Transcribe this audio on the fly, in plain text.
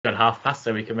gone half past,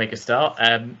 so we can make a start.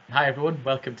 Hi everyone,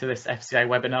 welcome to this FCI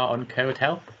webinar on code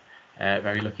health.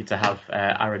 Very lucky to have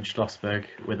Arran Schlosberg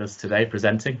with us today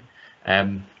presenting.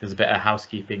 There's a bit of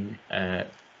housekeeping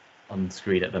on the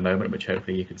screen at the moment, which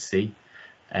hopefully you can see.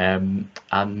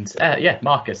 Yeah,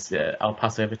 Marcus, I'll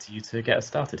pass over to you to get us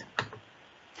started.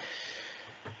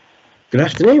 Good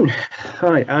afternoon.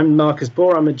 Hi, I'm Marcus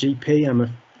Bohr. I'm a GP. I'm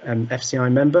an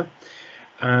FCI member,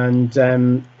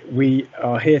 and we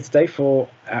are here today for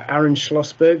Arran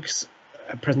Schlosberg's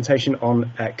presentation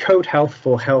on code health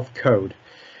for health code.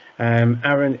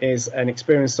 Arran is an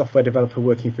experienced software developer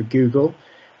working for Google,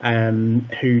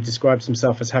 who describes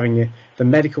himself as having the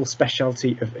medical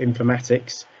specialty of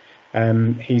informatics.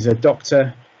 He's a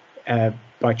doctor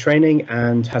by training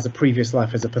and has a previous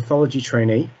life as a pathology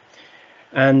trainee.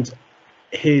 And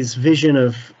his vision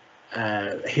of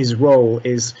his role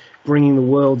is bringing the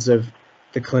worlds of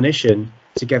the clinician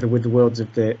together with the worlds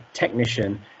of the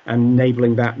technician and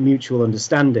enabling that mutual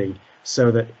understanding so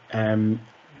that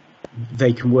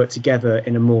they can work together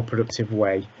in a more productive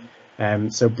way.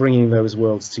 So bringing those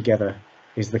worlds together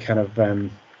is the kind of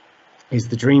is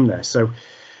the dream there. So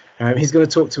he's going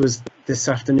to talk to us this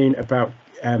afternoon about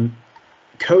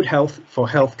code health for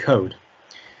health code.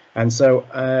 And so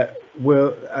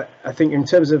I think in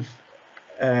terms of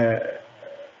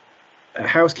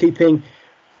housekeeping,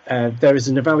 there is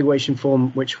an evaluation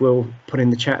form which we'll put in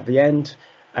the chat at the end.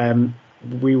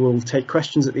 We will take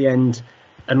questions at the end,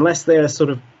 unless they are sort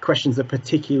of questions that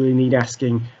particularly need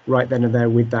asking right then and there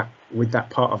with that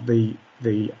part of the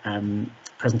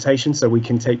presentation. So we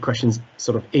can take questions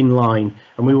sort of in line,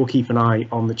 and we will keep an eye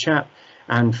on the chat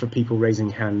and for people raising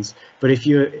hands. But if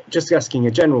you're just asking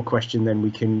a general question, then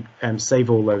we can save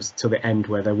all those till the end,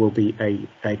 where there will be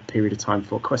a period of time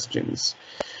for questions.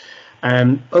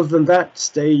 Other than that,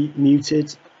 stay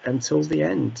muted until the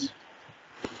end.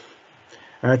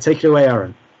 Take it away,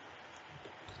 Arran.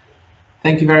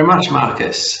 Thank you very much,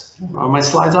 Marcus. Are my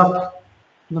slides up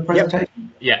in the presentation?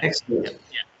 Yep. Yeah. Excellent. Yep.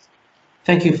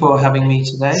 Thank you for having me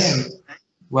today, and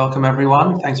welcome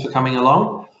everyone. Thanks for coming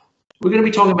along. We're going to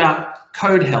be talking about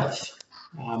code health.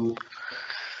 Start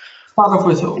off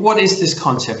with, what is this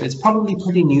concept? It's probably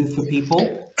pretty new for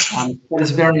people, but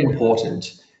it's very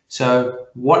important. So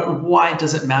why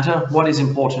does it matter? What is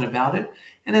important about it?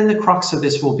 And then the crux of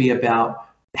this will be about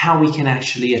how we can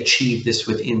actually achieve this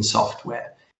within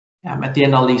software. At the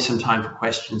end, I'll leave some time for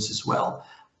questions as well.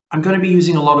 I'm going to be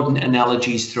using a lot of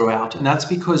analogies throughout, and that's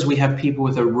because we have people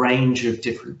with a range of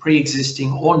different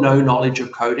pre-existing or no knowledge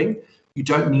of coding. You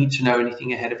don't need to know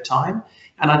anything ahead of time.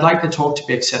 And I'd like the talk to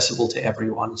be accessible to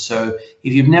everyone. So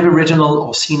if you've never written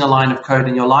or seen a line of code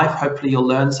in your life, hopefully you'll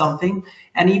learn something.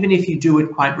 And even if you do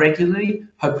it quite regularly,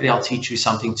 hopefully I'll teach you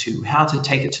something too, how to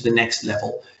take it to the next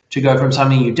level, to go from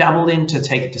something you dabbled in to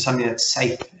take it to something that's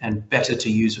safe and better to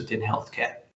use within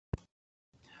healthcare.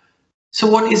 So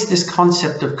what is this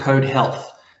concept of code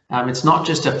health? It's not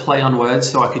just a play on words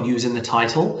so I could use in the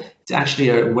title. It's actually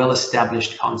a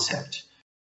well-established concept.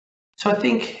 So I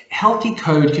think healthy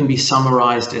code can be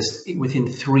summarized as within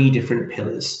three different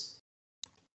pillars.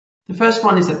 The first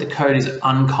one is that the code is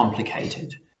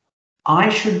uncomplicated. I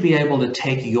should be able to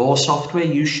take your software,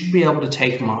 you should be able to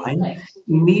take mine,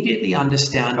 immediately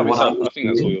understand what I think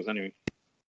that's all yours anyway.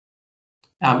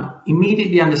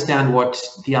 Immediately understand what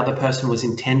the other person was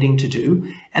intending to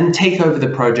do and take over the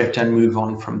project and move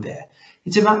on from there.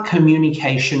 It's about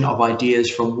communication of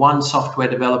ideas from one software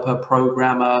developer,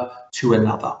 programmer to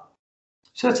another.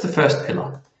 So that's the first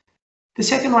pillar. The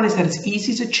second one is that it's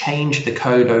easy to change the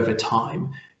code over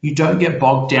time. You don't get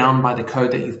bogged down by the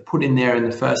code that you've put in there in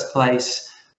the first place.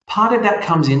 Part of that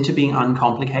comes into being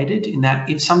uncomplicated, in that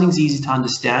if something's easy to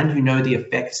understand, you know the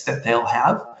effects that they'll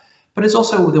have. But it's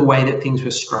also the way that things were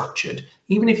structured.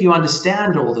 Even if you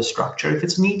understand all the structure, if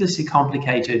it's needlessly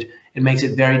complicated, it makes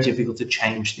it very difficult to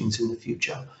change things in the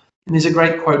future. And there's a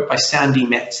great quote by Sandy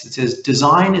Metz that says,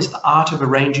 "Design is the art of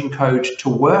arranging code to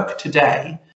work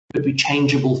today, but be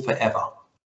changeable forever."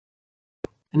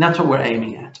 And that's what we're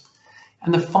aiming at.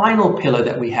 And the final pillar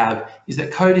that we have is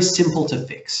that code is simple to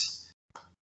fix.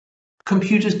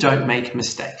 Computers don't make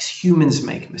mistakes. Humans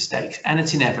make mistakes, and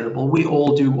it's inevitable. We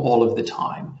all do all of the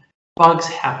time. Bugs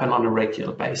happen on a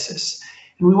regular basis.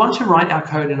 And we want to write our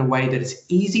code in a way that it's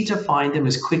easy to find them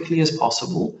as quickly as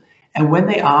possible. And when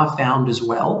they are found as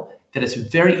well, that it's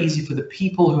very easy for the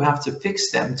people who have to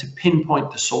fix them to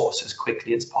pinpoint the source as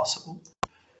quickly as possible.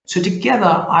 So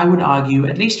together, I would argue,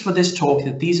 at least for this talk,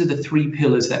 that these are the three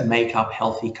pillars that make up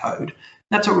healthy code.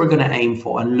 That's what we're going to aim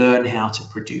for and learn how to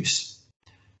produce.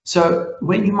 So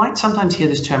when you might sometimes hear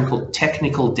this term called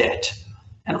technical debt,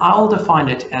 and I'll define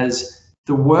it as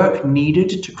the work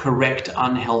needed to correct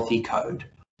unhealthy code.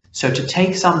 So to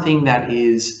take something that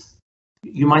is,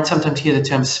 you might sometimes hear the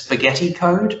term spaghetti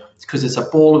code, because it's a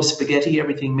ball of spaghetti,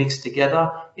 everything mixed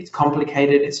together. It's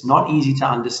complicated, it's not easy to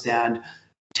understand.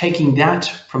 Taking that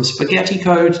from spaghetti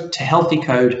code to healthy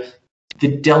code,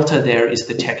 the delta there is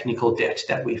the technical debt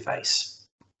that we face.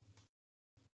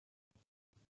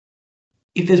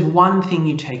 If there's one thing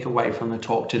you take away from the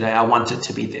talk today, I want it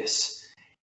to be this.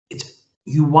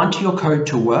 You want your code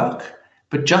to work,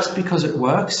 but just because it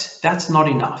works, that's not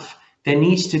enough. There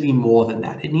needs to be more than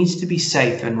that. It needs to be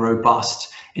safe and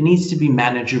robust. It needs to be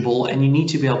manageable, and you need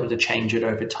to be able to change it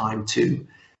over time too.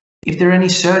 If there are any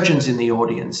surgeons in the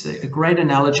audience, a great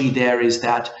analogy there is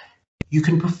that you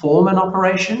can perform an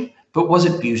operation, but was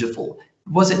it beautiful?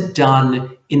 Was it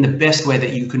done in the best way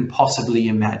that you can possibly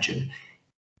imagine?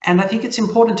 And I think it's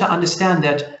important to understand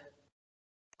that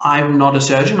I'm not a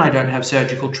surgeon, I don't have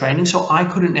surgical training, so I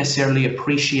couldn't necessarily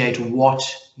appreciate what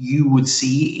you would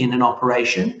see in an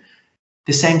operation.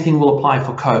 The same thing will apply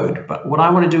for code, but what I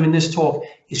want to do in this talk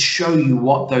is show you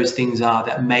what those things are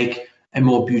that make a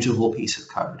more beautiful piece of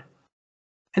code.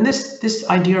 And this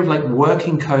idea of like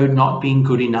working code not being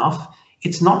good enough,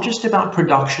 it's not just about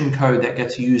production code that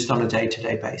gets used on a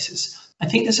day-to-day basis. I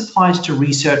think this applies to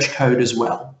research code as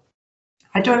well.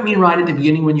 I don't mean right at the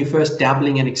beginning when you're first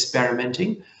dabbling and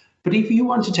experimenting, but if you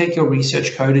want to take your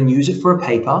research code and use it for a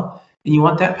paper, and you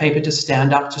want that paper to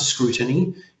stand up to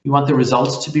scrutiny, you want the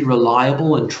results to be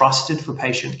reliable and trusted for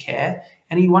patient care,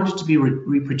 and you want it to be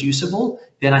reproducible,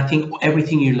 then I think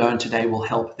everything you learn today will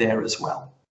help there as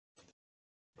well.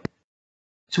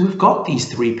 So we've got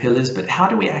these three pillars, but how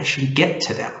do we actually get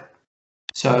to them?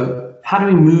 So how do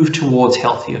we move towards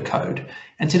healthier code?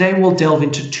 And today we'll delve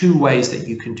into two ways that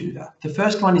you can do that. The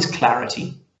first one is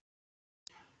clarity.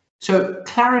 So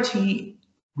clarity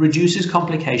reduces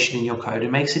complication in your code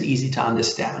and makes it easy to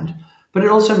understand, but it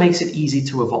also makes it easy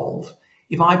to evolve.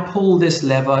 If I pull this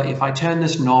lever, if I turn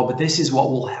this knob, this is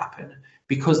what will happen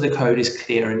because the code is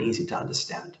clear and easy to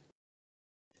understand.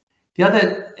 The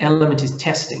other element is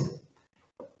testing.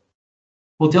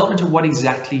 We'll delve into what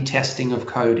exactly testing of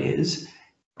code is,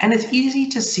 and it's easy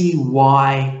to see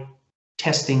why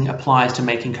testing applies to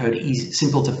making code easy,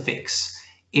 simple to fix.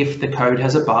 If the code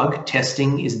has a bug,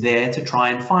 testing is there to try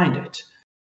and find it.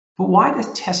 But why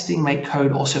does testing make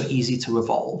code also easy to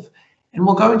evolve? And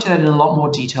we'll go into that in a lot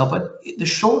more detail, but the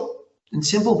short and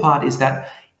simple part is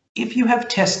that if you have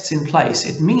tests in place,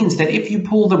 it means that if you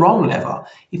pull the wrong lever,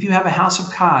 if you have a house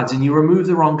of cards and you remove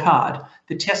the wrong card,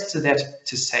 the tests are there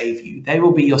to save you. They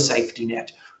will be your safety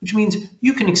net, which means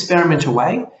you can experiment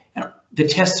away and the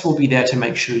tests will be there to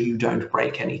make sure you don't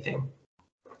break anything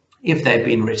if they've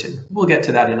been written. We'll get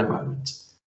to that in a moment.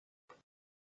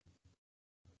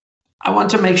 I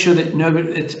want to make sure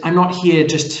that I'm not here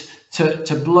just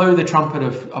to blow the trumpet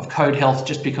of code health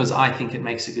just because I think it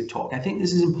makes a good talk. I think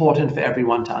this is important for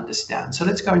everyone to understand. So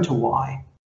let's go into why.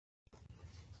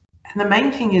 And the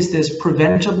main thing is there's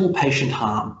preventable patient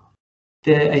harm.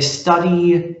 A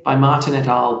study by Martin et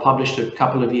al. Published a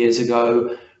couple of years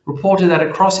ago reported that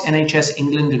across NHS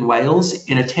England and Wales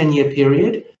in a 10-year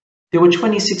period, there were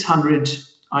 2,600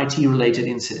 IT-related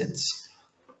incidents.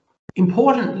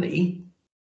 Importantly,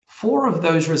 4 of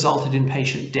those resulted in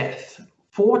patient death.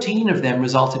 14 of them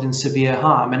resulted in severe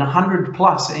harm, and 100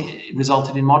 plus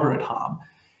resulted in moderate harm.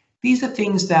 These are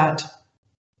things that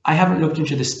I haven't looked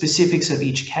into the specifics of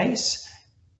each case,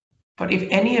 but if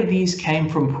any of these came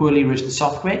from poorly written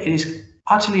software, it is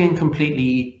utterly and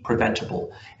completely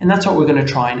preventable. And that's what we're going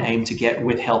to try and aim to get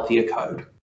with healthier code.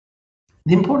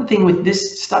 The important thing with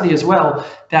this study as well,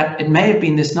 that it may have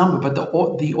been this number, but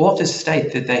the authors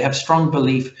state that they have strong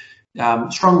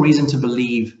reason to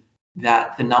believe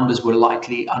that the numbers were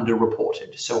likely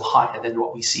underreported, so higher than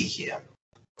what we see here.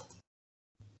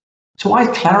 So why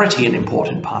is clarity an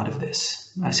important part of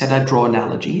this? I said I'd draw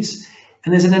analogies,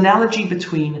 and there's an analogy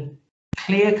between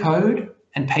clear code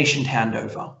and patient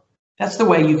handover. That's the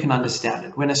way you can understand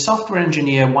it. When a software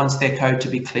engineer wants their code to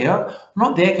be clear,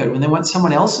 not their code, when they want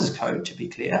someone else's code to be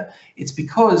clear, it's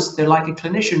because they're like a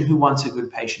clinician who wants a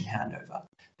good patient handover.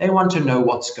 They want to know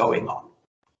what's going on.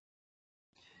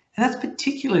 And that's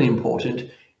particularly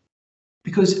important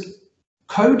because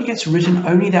code gets written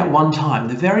only that one time.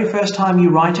 The very first time you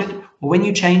write it, or when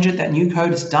you change it, that new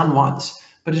code is done once,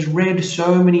 but it's read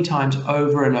so many times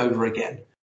over and over again.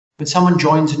 When someone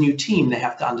joins a new team, they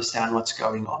have to understand what's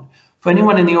going on. For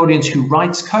anyone in the audience who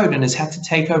writes code and has had to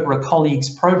take over a colleague's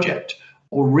project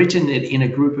or written it in a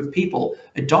group of people,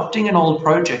 adopting an old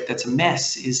project that's a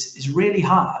mess is really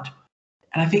hard.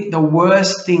 And I think the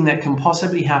worst thing that can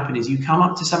possibly happen is you come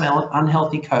up to some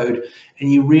unhealthy code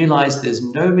and you realize there's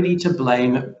nobody to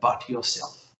blame but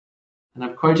yourself. And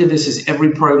I've quoted this as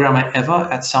every programmer ever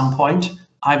at some point.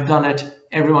 I've done it.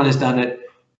 Everyone has done it.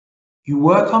 You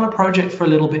work on a project for a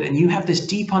little bit and you have this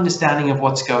deep understanding of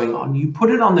what's going on. You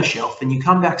put it on the shelf and you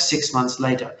come back 6 months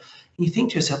later and you think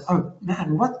to yourself, oh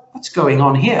man, what's going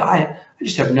on here? I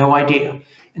just have no idea.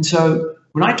 And so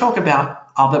when I talk about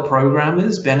other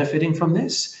programmers benefiting from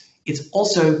this, it's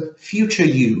also future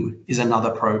you is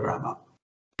another programmer.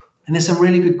 And there's some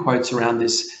really good quotes around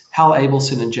this. Hal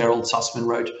Abelson and Gerald Sussman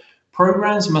wrote,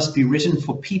 programs must be written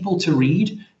for people to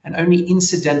read and only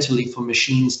incidentally for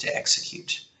machines to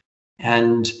execute.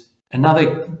 And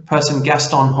another person,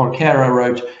 Gaston Jorquera,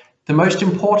 wrote, the most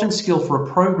important skill for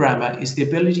a programmer is the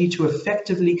ability to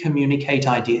effectively communicate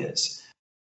ideas.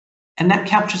 And that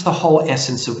captures the whole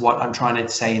essence of what I'm trying to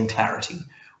say in Clarity.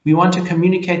 We want to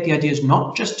communicate the ideas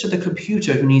not just to the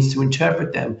computer who needs to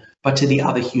interpret them, but to the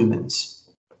other humans.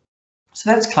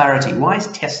 So that's Clarity. Why is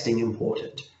testing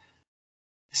important?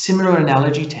 A similar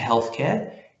analogy to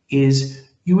healthcare is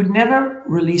you would never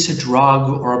release a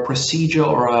drug or a procedure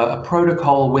or a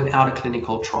protocol without a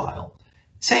clinical trial.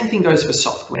 Same thing goes for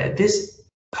software. This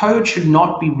code should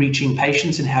not be reaching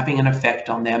patients and having an effect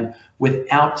on them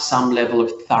without some level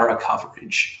of thorough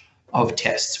coverage of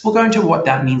tests. We'll go into what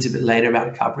that means a bit later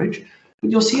about coverage,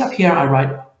 but you'll see up here I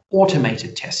write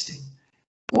automated testing.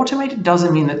 Automated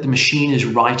doesn't mean that the machine is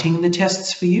writing the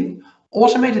tests for you.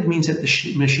 Automated means that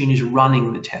the machine is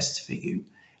running the tests for you.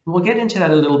 And we'll get into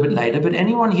that a little bit later, but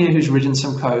anyone here who's written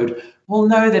some code will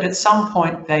know that at some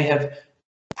point they have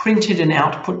printed an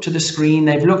output to the screen,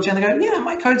 they've looked and they go, yeah,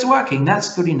 my code's working,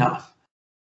 that's good enough.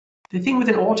 The thing with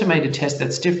an automated test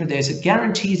that's different there is it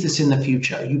guarantees this in the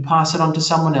future. You pass it on to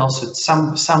someone else or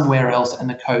somewhere else and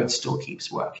the code still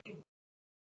keeps working.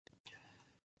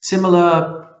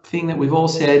 Similar thing that we've all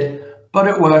said, but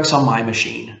it works on my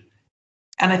machine.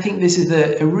 And I think this is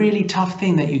a really tough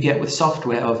thing that you get with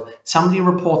software of somebody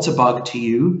reports a bug to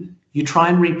you, you try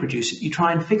and reproduce it, you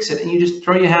try and fix it, and you just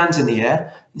throw your hands in the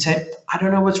air and say, I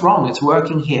don't know what's wrong, it's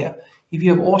working here. If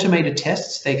you have automated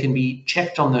tests, they can be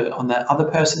checked on the other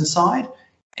person's side,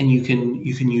 and you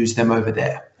can use them over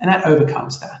there, and that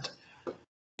overcomes that.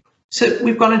 So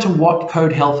we've gone into what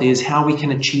code health is, how we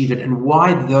can achieve it, and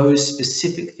why those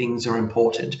specific things are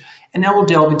important. And now we'll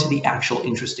delve into the actual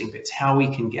interesting bits, how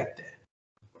we can get there.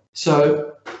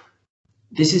 So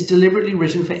this is deliberately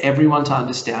written for everyone to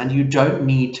understand. You don't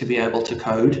need to be able to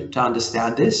code to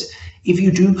understand this. If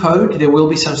you do code, there will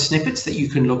be some snippets that you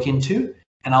can look into,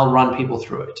 and I'll run people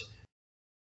through it.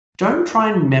 Don't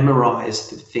try and memorize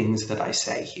the things that I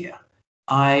say here.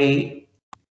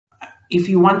 If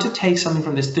you want to take something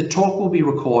from this, the talk will be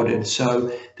recorded.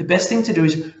 So the best thing to do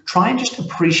is try and just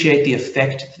appreciate the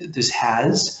effect that this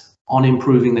has on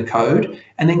improving the code,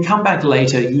 and then come back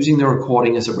later using the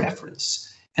recording as a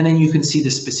reference. And then you can see the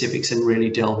specifics and really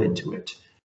delve into it.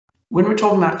 When we're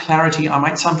talking about clarity, I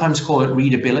might sometimes call it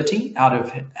readability out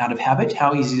of habit.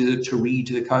 How easy is it to read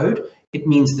the code? It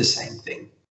means the same thing.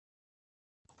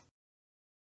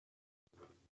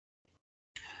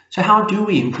 So how do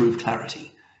we improve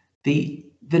clarity? The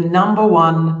number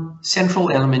one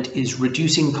central element is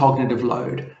reducing cognitive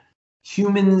load.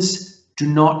 Humans do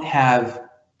not have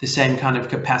the same kind of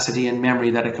capacity and memory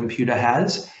that a computer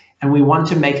has, and we want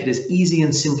to make it as easy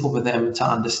and simple for them to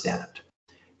understand.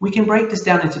 We can break this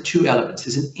down into two elements.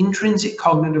 There's an intrinsic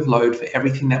cognitive load for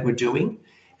everything that we're doing,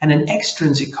 and an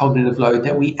extrinsic cognitive load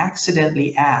that we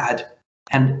accidentally add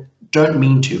and don't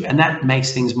mean to, and that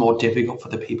makes things more difficult for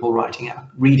the people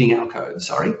reading our code,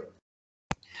 sorry.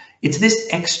 It's this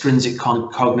extrinsic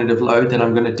cognitive load that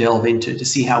I'm going to delve into to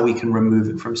see how we can remove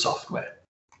it from software.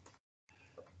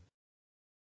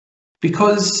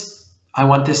 Because I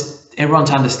want everyone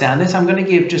to understand this, I'm going to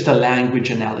give just a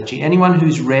language analogy. Anyone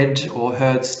who's read or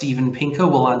heard Steven Pinker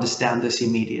will understand this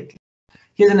immediately.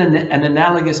 Here's an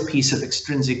analogous piece of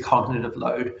extrinsic cognitive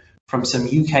load from some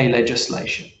UK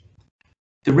legislation.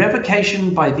 The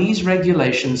revocation by these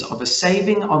regulations of a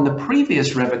saving on the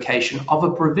previous revocation of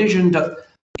a provision,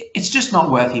 it's just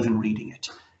not worth even reading it.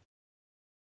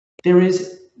 There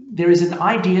is an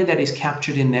idea that is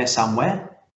captured in there somewhere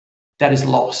that is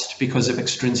lost because of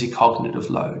extrinsic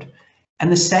cognitive load.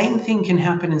 And the same thing can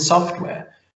happen in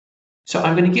software. So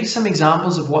I'm going to give some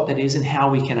examples of what that is and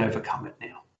how we can overcome it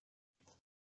now.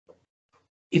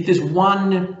 If there's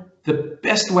the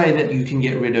best way that you can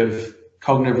get rid of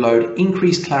cognitive load,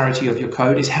 increase clarity of your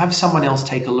code, is have someone else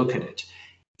take a look at it.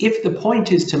 If the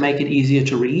point is to make it easier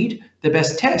to read, the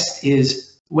best test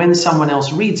is when someone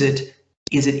else reads it,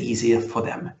 is it easier for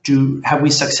them? Have we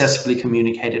successfully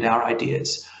communicated our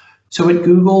ideas? So at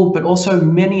Google, but also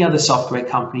many other software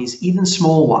companies, even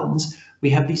small ones, we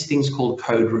have these things called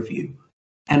code review.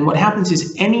 And what happens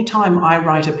is anytime I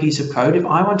write a piece of code, if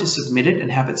I want to submit it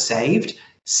and have it saved,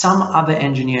 some other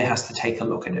engineer has to take a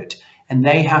look at it. And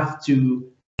they have to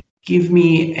give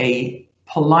me a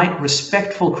polite,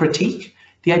 respectful critique.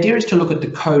 The idea is to look at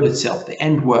the code itself, the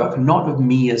end work, not of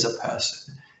me as a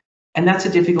person. And that's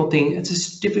a difficult thing.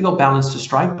 It's a difficult balance to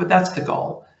strike, but that's the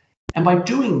goal. And by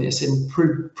doing this and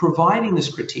providing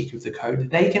this critique of the code,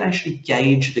 they can actually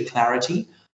gauge the clarity,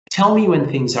 tell me when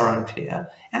things are unclear,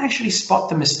 and actually spot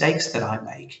the mistakes that I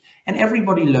make. And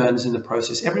everybody learns in the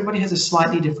process. Everybody has a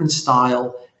slightly different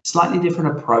style, slightly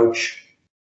different approach.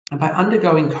 And by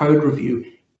undergoing code review,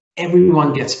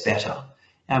 everyone gets better.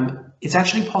 It's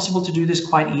actually possible to do this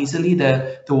quite easily.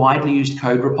 The widely used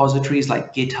code repositories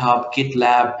like GitHub,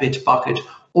 GitLab, Bitbucket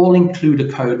all include a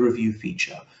code review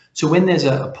feature. So when there's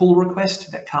a pull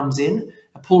request that comes in,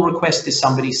 a pull request is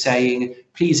somebody saying,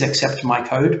 please accept my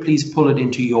code, please pull it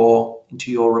into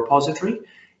your repository.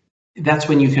 That's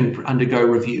when you can undergo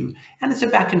review. And it's a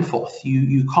back and forth.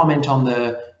 You comment on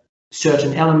the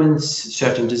certain elements,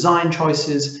 certain design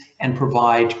choices, and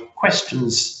provide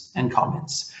questions and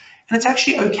comments. And it's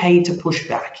actually okay to push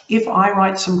back. If I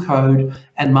write some code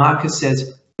and Marcus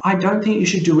says, I don't think you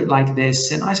should do it like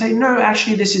this, and I say, no,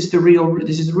 actually, this is the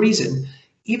reason.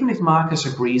 Even if Marcus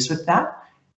agrees with that,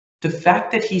 the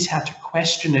fact that he's had to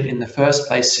question it in the first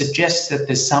place suggests that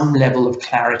there's some level of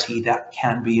clarity that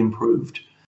can be improved.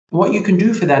 What you can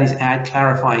do for that is add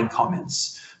clarifying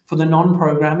comments. For the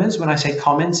non-programmers, when I say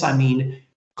comments, I mean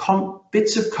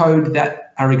bits of code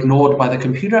that are ignored by the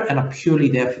computer and are purely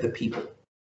there for the people.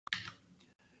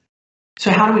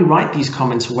 So how do we write these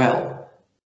comments well?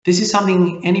 This is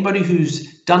something anybody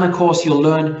who's done a course, you'll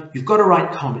learn, you've got to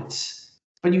write comments.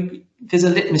 But there's a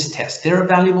litmus test. There are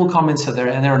valuable comments and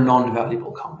there are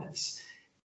non-valuable comments.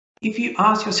 If you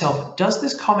ask yourself, does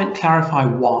this comment clarify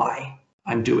why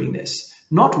I'm doing this?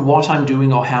 Not what I'm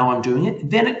doing or how I'm doing it,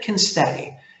 then it can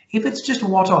stay. If it's just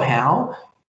what or how,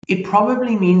 it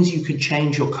probably means you could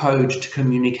change your code to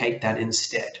communicate that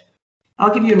instead.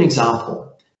 I'll give you an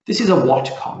example. This is a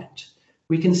what comment.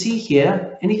 We can see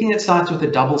here, anything that starts with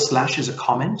a double slash is a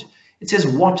comment. It says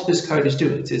what this code is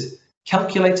doing. It says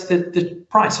calculates the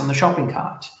price on the shopping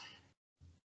cart.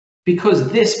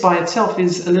 Because this by itself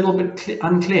is a little bit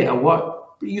unclear.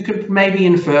 What you could maybe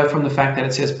infer from the fact that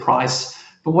it says price,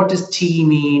 but what does T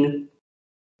mean?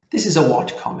 This is a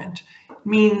what comment. It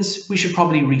means we should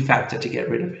probably refactor to get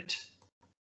rid of it.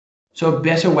 So a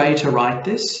better way to write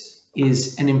this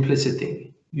is an implicit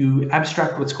thing. You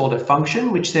abstract what's called a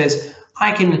function, which says,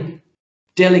 I can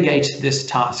delegate this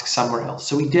task somewhere else.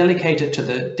 So we delegate it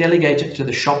to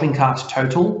the shopping cart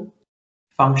total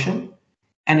function,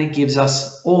 and it gives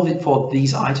us all for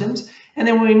these items. And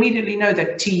then we immediately know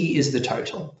that T is the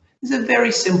total. This is a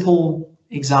very simple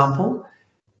example.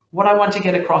 What I want to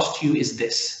get across to you is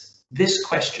this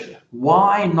question,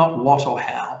 why, not what or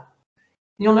how?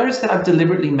 And you'll notice that I've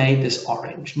deliberately made this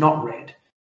orange, not red.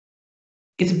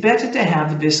 It's better to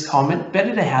have this comment,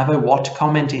 better to have a what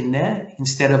comment in there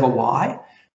instead of a why,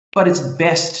 but it's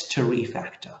best to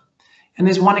refactor. And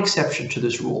there's one exception to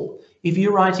this rule. If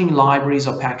you're writing libraries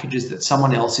or packages that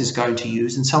someone else is going to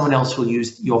use and someone else will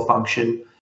use your function,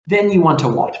 then you want a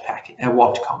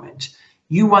what comment.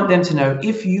 You want them to know,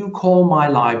 if you call my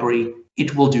library,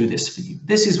 it will do this for you.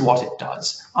 This is what it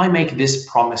does. I make this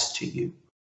promise to you.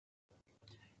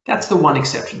 That's the one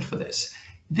exception for this.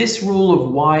 This rule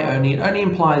of why only, it only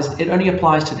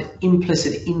applies to the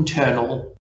implicit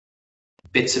internal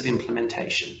bits of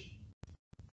implementation.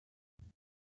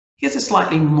 Here's a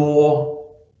slightly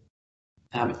more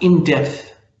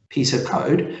in-depth piece of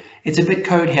code. It's a bit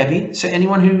code heavy, so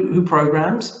anyone who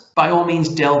programs, by all means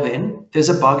delve in. There's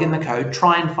a bug in the code,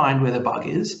 try and find where the bug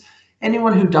is.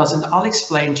 Anyone who doesn't, I'll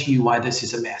explain to you why this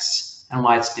is a mess and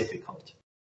why it's difficult.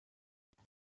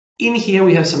 In here,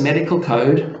 we have some medical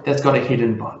code that's got a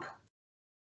hidden bug.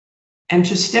 And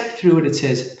to step through it, it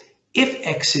says, if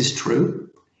X is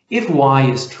true, if Y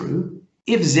is true,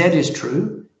 if Z is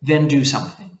true, then do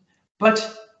something.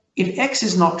 But if X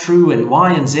is not true and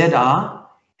Y and Z are,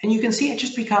 and you can see it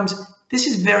just becomes, this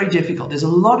is very difficult. There's a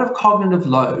lot of cognitive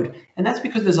load, and that's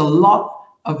because there's a lot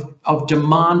of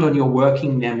demand on your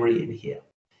working memory in here.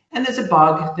 And there's a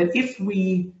bug that if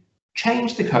we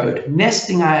change the code,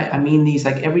 nesting, I mean these,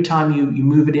 like every time you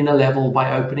move it in a level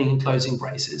by opening and closing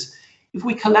braces, if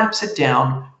we collapse it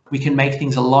down, we can make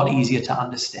things a lot easier to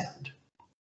understand.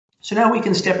 So now we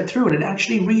can step it through and it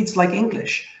actually reads like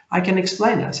English. I can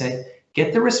explain it. I say,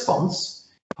 get the response,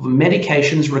 of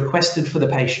medications requested for the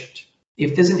patient.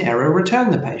 If there's an error, return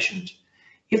the patient.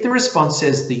 If the response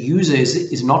says the user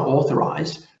is not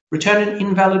authorized, return an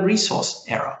invalid resource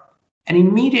error. And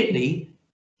immediately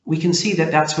we can see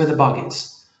that that's where the bug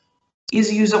is.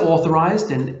 Is user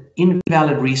authorized and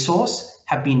invalid resource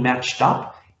have been matched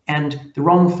up, and the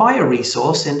wrong FIRE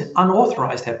resource and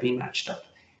unauthorized have been matched up.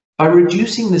 By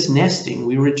reducing this nesting,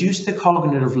 we reduce the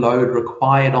cognitive load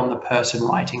required on the person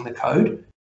writing the code,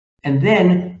 and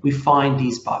then we find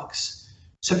these bugs.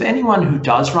 So for anyone who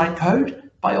does write code,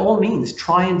 by all means,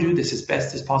 try and do this as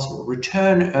best as possible.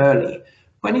 Return early.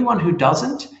 For anyone who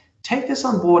doesn't, take this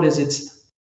on board as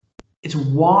it's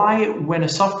why when a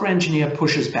software engineer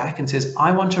pushes back and says,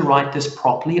 I want to write this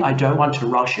properly, I don't want to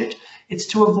rush it, it's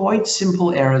to avoid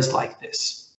simple errors like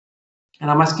this. And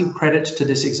I must give credit to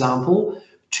this example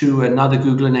to another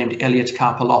Googler named Elliot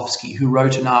Karpolowski, who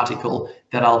wrote an article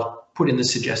that I'll put in the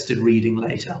suggested reading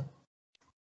later.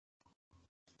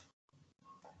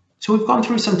 So we've gone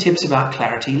through some tips about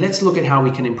clarity. Let's look at how we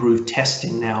can improve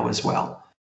testing now as well.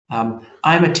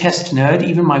 I'm a test nerd.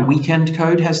 Even my weekend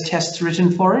code has tests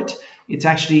written for it.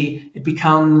 It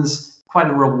becomes quite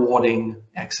a rewarding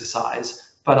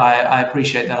exercise, but I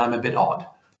appreciate that I'm a bit odd.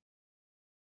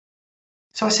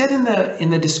 So I said in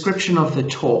the description of the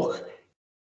talk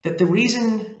that the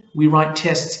reason we write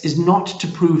tests is not to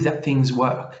prove that things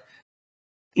work.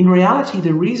 In reality,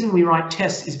 the reason we write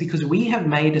tests is because we have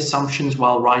made assumptions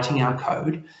while writing our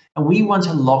code, and we want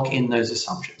to lock in those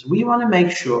assumptions. We want to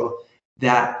make sure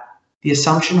that the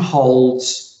assumption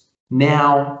holds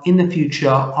now, in the future,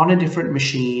 on a different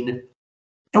machine.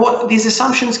 And these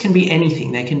assumptions can be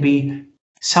anything. They can be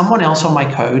someone else on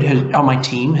my code, on my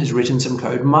team has written some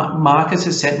code. Marcus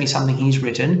has sent me something he's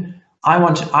written.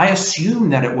 I assume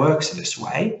that it works this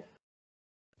way.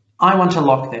 I want to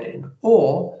lock that in.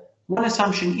 Or one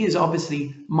assumption is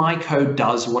obviously my code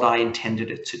does what I intended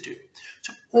it to do.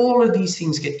 So all of these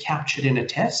things get captured in a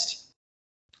test,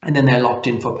 and then they're locked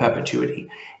in for perpetuity.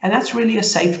 And that's really a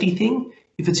safety thing.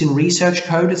 If it's in research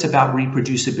code, it's about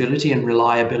reproducibility and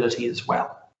reliability as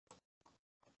well.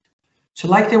 So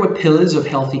like there were pillars of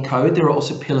healthy code, there are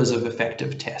also pillars of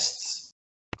effective tests.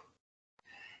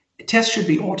 A test should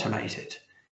be automated.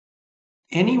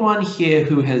 Anyone here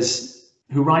who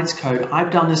writes code,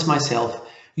 I've done this myself,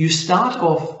 you start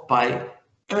off by,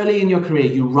 early in your career,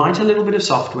 you write a little bit of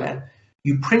software,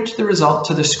 you print the result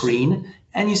to the screen,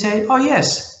 and you say, oh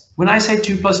yes, when I say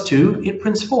 2 + 2, it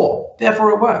prints 4,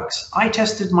 therefore it works. I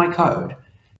tested my code.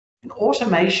 And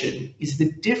automation is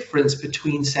the difference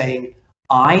between saying,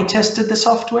 I tested the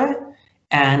software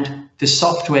and the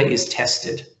software is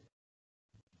tested.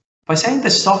 By saying the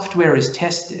software is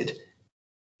tested,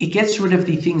 it gets rid of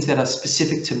the things that are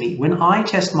specific to me. When I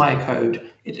test my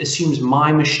code, it assumes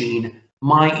my machine,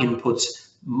 my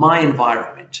inputs, my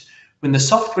environment. When the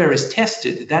software is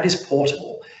tested, that is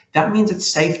portable. That means it's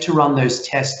safe to run those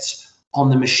tests on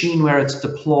the machine where it's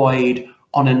deployed,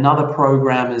 on another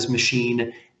programmer's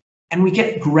machine, and we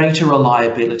get greater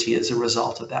reliability as a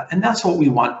result of that. And that's what we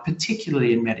want,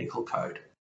 particularly in medical code.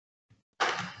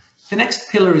 The next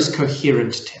pillar is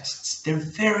coherent tests. They're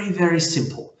very, very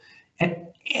simple.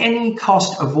 At any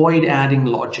cost, avoid adding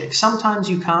logic. Sometimes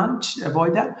you can't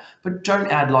avoid that, but don't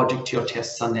add logic to your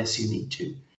tests unless you need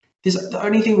to. The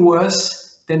only thing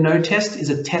worse than no test is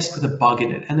a test with a bug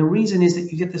in it. And the reason is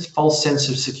that you get this false sense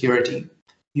of security.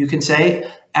 You can say,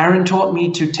 Aaron taught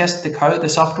me to test the code, the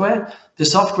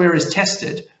software is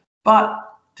tested,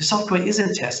 but the software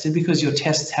isn't tested because your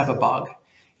tests have a bug.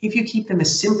 If you keep them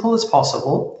as simple as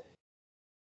possible,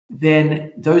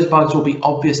 then those bugs will be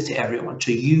obvious to everyone,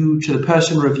 to you, to the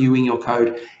person reviewing your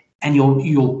code, and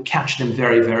you'll catch them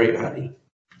very, very early.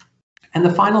 And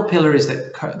the final pillar is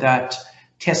that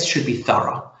tests should be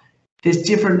thorough.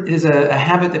 There's a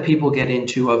habit that people get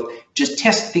into of just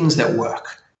test things that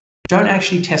work. Don't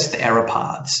actually test the error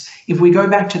paths. If we go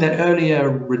back to that earlier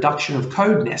reduction of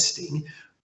code nesting,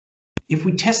 if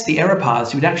we test the error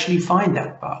paths, you'd actually find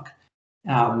that bug.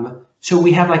 So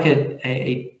we have like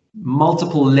a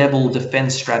multiple level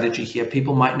defense strategy here.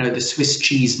 People might know the Swiss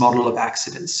cheese model of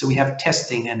accidents. So we have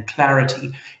testing and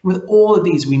clarity. With all of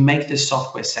these, we make this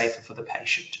software safer for the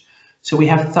patient. So we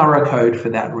have thorough code for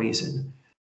that reason.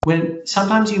 When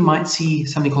sometimes you might see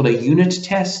something called a unit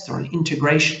test or an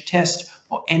integration test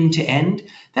or end-to-end,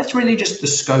 that's really just the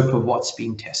scope of what's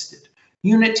being tested.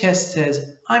 Unit test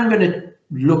says, I'm going to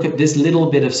look at this little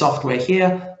bit of software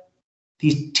here,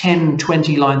 these 10,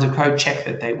 20 lines of code, check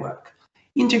that they work.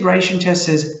 Integration test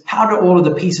says, how do all of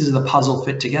the pieces of the puzzle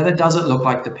fit together? Does it look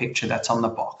like the picture that's on the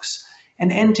box?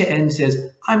 And end-to-end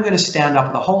says, I'm going to stand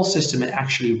up the whole system and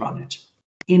actually run it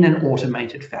in an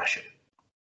automated fashion.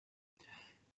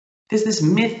 there's this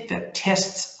myth that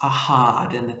tests are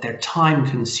hard and that they're time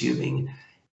consuming.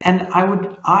 And I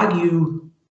would argue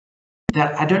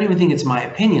that, I don't even think it's my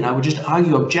opinion, I would just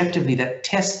argue objectively that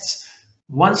tests,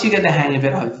 once you get the hang of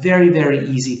it, are a very, very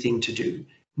easy thing to do.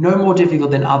 No more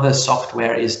difficult than other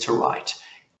software is to write.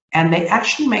 And they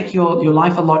actually make your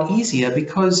life a lot easier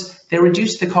because they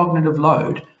reduce the cognitive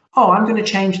load. Oh, I'm going to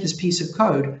change this piece of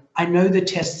code. I know the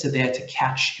tests are there to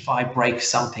catch if I break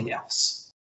something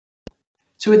else.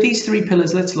 So with these three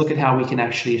pillars, let's look at how we can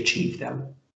actually achieve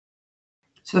them.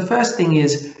 So the first thing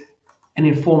is an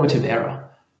informative error.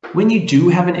 When you do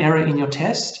have an error in your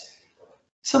test,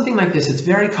 something like this, it's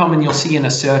very common, you'll see in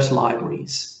assert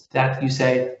libraries that you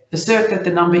say, assert that the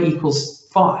number equals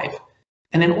 5.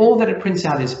 And then all that it prints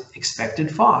out is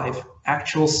expected 5,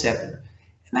 actual 7. And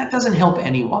that doesn't help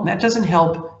anyone. That doesn't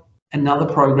help another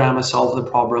programmer solve the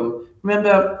problem.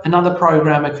 Remember, another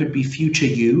programmer could be future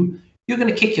you. You're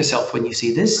going to kick yourself when you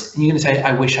see this, and you're going to say,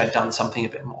 I wish I'd done something a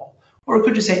bit more. Or it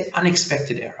could just say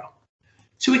unexpected error.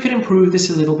 So we could improve this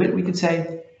a little bit. We could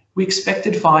say, we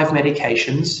expected 5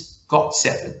 medications, got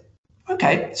 7.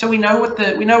 Okay, so we know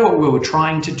what we were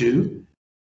trying to do.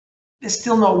 There's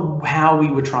still not how we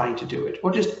were trying to do it,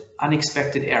 or just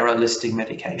unexpected error listing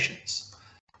medications.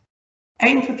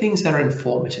 Aim for things that are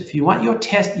informative. You want your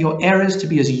errors to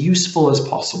be as useful as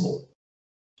possible.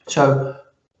 So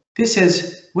this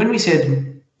is, when we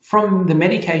said from the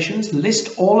medications,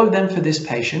 list all of them for this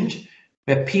patient,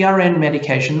 where PRN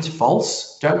medications,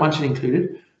 false, don't want it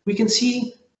included, we can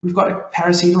see we've got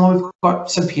paracetamol, we've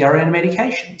got some PRN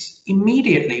medications.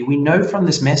 Immediately, we know from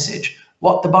this message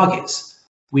what the bug is.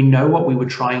 We know what we were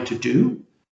trying to do,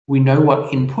 we know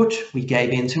what input we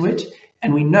gave into it,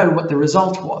 and we know what the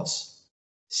result was.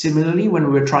 Similarly, when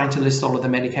we were trying to list all of the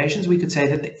medications, we could say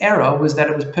that the error was that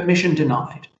it was permission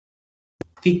denied.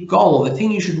 The goal, the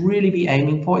thing you should really be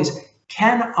aiming for is,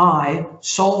 can I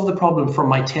solve the problem from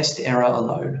my test error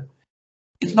alone?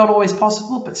 It's not always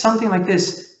possible, but something like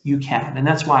this, you can. And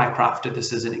that's why I crafted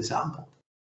this as an example.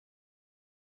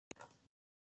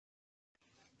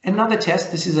 Another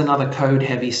test, this is another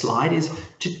code-heavy slide, is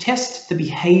to test the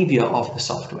behavior of the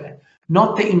software,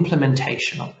 not the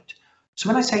implementation of it. So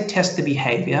when I say test the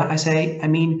behavior, I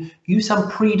mean use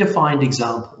some predefined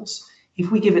examples.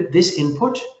 If we give it this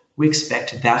input, we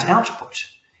expect that output.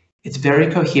 It's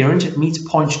very coherent. It meets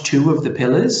point 2 of the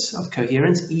pillars of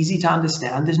coherence, easy to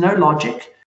understand. There's no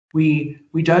logic. We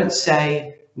don't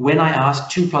say, when I ask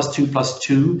 2 + 2 +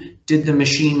 2, did the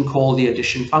machine call the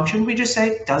addition function? We just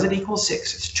say, does it equal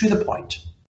 6? It's to the point.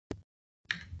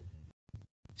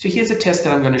 So here's a test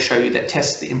that I'm going to show you that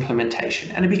tests the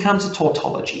implementation, and it becomes a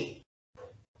tautology.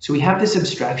 So we have this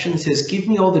abstraction that says, give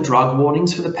me all the drug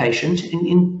warnings for the patient, and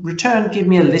in return, give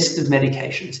me a list of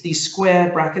medications. These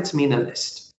square brackets mean a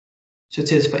list. So it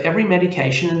says, for every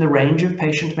medication in the range of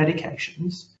patient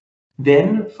medications,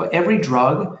 then for every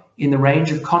drug in the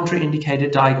range of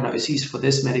contraindicated diagnoses for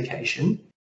this medication,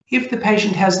 if the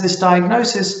patient has this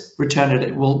diagnosis,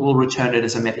 we'll return it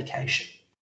as a medication.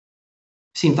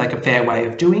 Seems like a fair way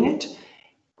of doing it.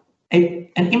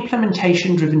 An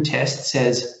implementation-driven test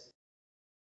says,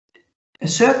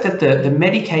 assert that the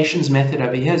medications method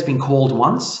over here has been called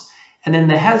once, and then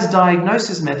the has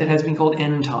diagnosis method has been called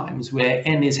n times, where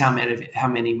n is how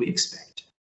many we expect.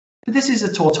 But this is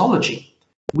a tautology.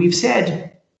 We've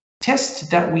said,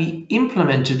 test that we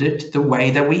implemented it the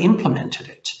way that we implemented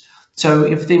it. So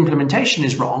if the implementation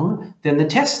is wrong, then the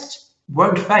test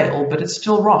won't fail, but it's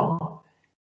still wrong.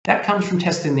 That comes from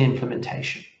testing the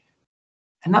implementation.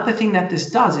 Another thing that this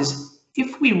does is,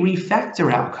 if we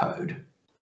refactor our code,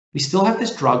 we still have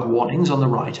this drug warnings on the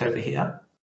right over here,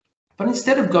 but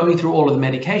instead of going through all of the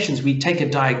medications, we take a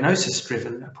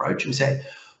diagnosis-driven approach and say,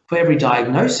 for every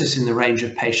diagnosis in the range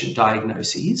of patient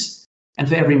diagnoses, and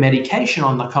for every medication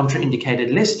on the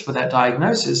contraindicated list for that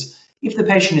diagnosis, if the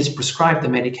patient is prescribed the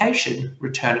medication,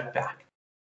 return it back.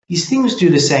 These things do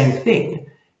the same thing,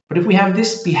 but if we have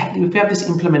this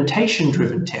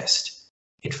implementation-driven test,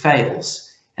 it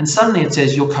fails, and suddenly it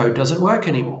says your code doesn't work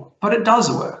anymore, but it does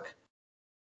work.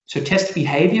 So test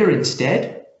behavior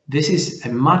instead. This is a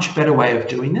much better way of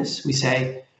doing this. We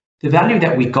say the value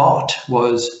that we got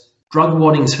was drug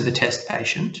warnings for the test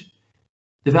patient.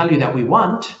 The value that we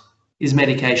want is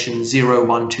medication 0,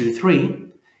 1, 2,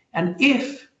 3. And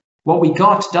if what we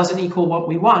got doesn't equal what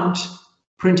we want,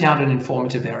 print out an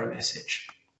informative error message.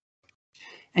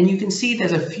 And you can see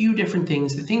there's a few different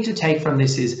things. The thing to take from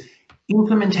this is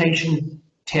implementation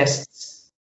tests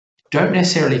don't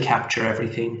necessarily capture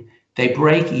everything. They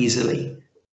break easily,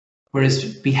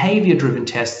 whereas behavior-driven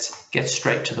tests get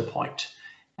straight to the point.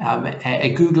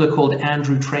 A Googler called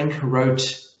Andrew Trenk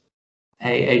wrote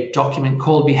a document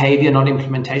called Behavior, Not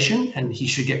Implementation, and he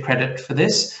should get credit for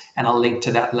this, and I'll link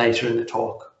to that later in the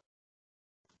talk.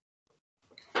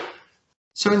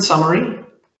 So in summary,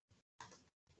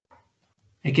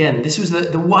 again, this was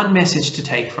the one message to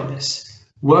take from this.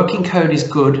 Working code is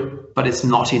good, but it's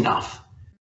not enough.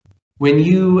 When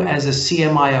you, as a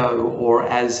CMIO or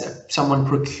as someone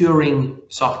procuring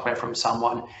software from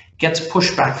someone, gets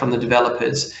pushback from the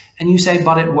developers and you say,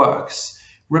 but it works,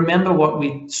 remember what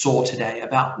we saw today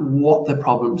about what the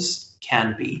problems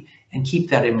can be and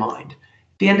keep that in mind.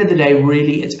 At the end of the day,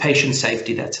 really, it's patient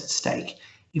safety that's at stake.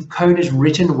 If code is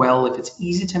written well, if it's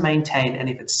easy to maintain, and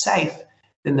if it's safe,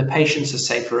 then the patients are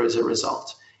safer as a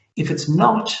result. If it's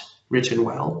not written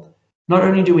well, not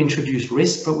only do we introduce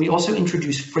risk, but we also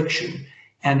introduce friction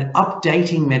and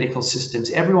updating medical systems.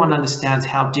 Everyone understands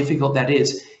how difficult that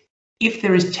is. If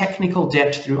there is technical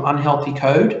debt through unhealthy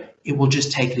code, it will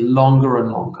just take longer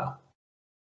and longer.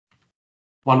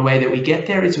 One way that we get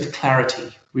there is with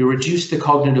clarity. We reduce the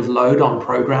cognitive load on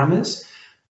programmers.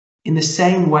 In the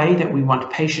same way that we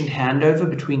want patient handover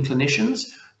between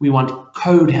clinicians, we want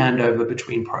code handover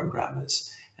between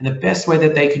programmers. And the best way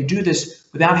that they can do this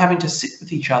without having to sit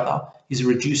with each other is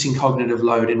reducing cognitive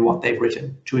load in what they've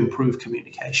written to improve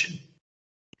communication.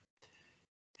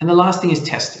 And the last thing is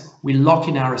testing. We lock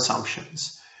in our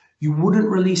assumptions. You wouldn't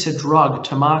release a drug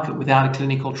to market without a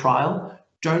clinical trial.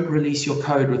 Don't release your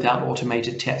code without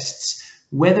automated tests.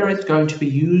 Whether it's going to be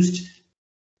used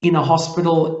in a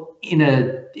hospital, in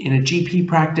a GP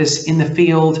practice, in the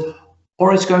field,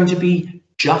 or it's going to be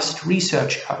just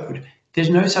research code. There's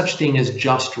no such thing as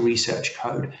just research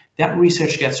code. That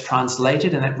research gets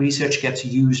translated and that research gets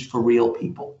used for real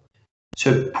people.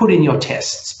 So put in your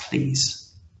tests,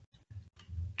 please.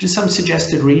 Just some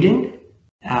suggested reading.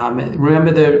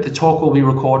 Remember the talk will be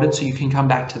recorded so you can come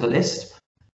back to the list.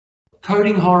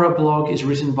 Coding Horror blog is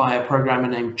written by a programmer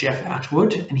named Jeff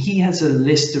Atwood, and he has a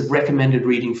list of recommended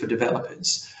reading for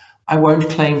developers. I won't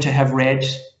claim to have read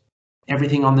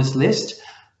everything on this list,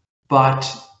 but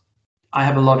I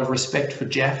have a lot of respect for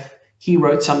Jeff. He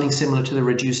wrote something similar to the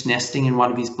reduced nesting in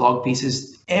one of his blog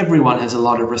pieces. Everyone has a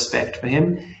lot of respect for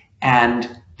him, and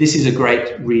this is a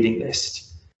great reading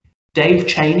list. Dave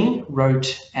Cheney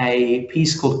wrote a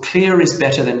piece called Clear is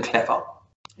Better Than Clever.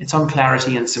 It's on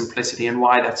clarity and simplicity and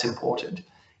why that's important.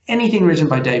 Anything written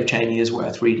by Dave Cheney is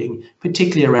worth reading,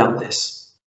 particularly around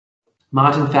this.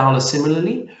 Martin Fowler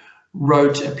similarly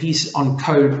wrote a piece on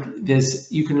code.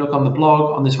 You can look on the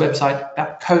blog, on this website,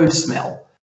 about code smell.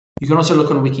 You can also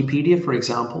look on Wikipedia for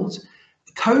examples.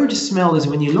 Code smell is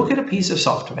when you look at a piece of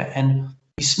software and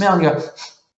you smell and go,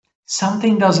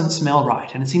 something doesn't smell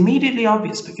right. And it's immediately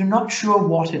obvious, but you're not sure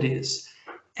what it is.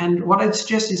 And what I'd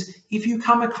suggest is if you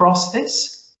come across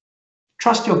this,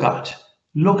 trust your gut.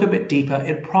 Look a bit deeper.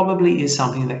 It probably is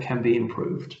something that can be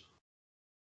improved.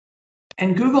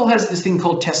 And Google has this thing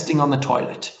called testing on the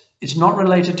toilet. It's not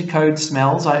related to code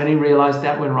smells. I only realized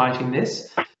that when writing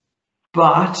this.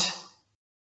 But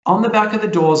on the back of the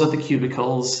doors of the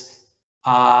cubicles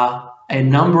are a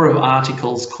number of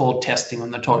articles called Testing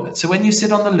on the Toilet. So when you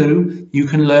sit on the loo, you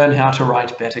can learn how to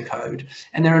write better code.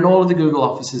 And they're in all of the Google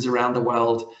offices around the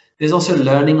world. There's also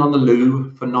Learning on the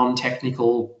Loo for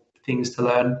non-technical things to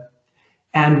learn.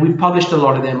 And we've published a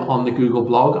lot of them on the Google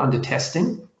blog under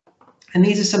testing. And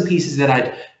these are some pieces that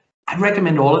I'd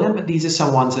recommend all of them, but these are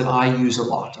some ones that I use a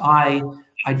lot. I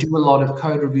do a lot of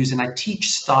code reviews and I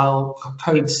teach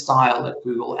code style at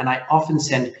Google, and I often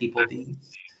send people these.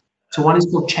 So one is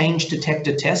called Change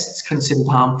Detector Tests Considered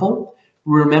Harmful.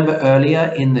 Remember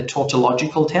earlier in the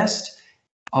tautological test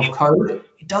of code,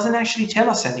 it doesn't actually tell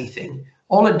us anything.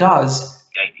 All it does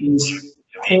is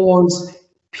cause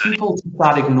people to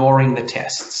start ignoring the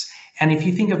tests. And if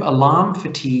you think of alarm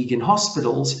fatigue in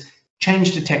hospitals,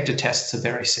 change detector tests are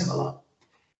very similar.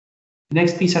 The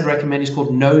next piece I'd recommend is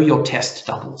called Know Your Test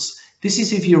Doubles. This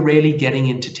is if you're really getting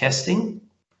into testing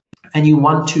and you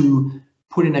want to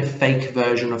put in a fake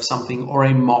version of something or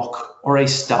a mock or a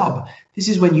stub. This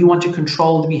is when you want to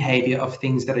control the behavior of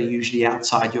things that are usually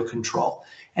outside your control.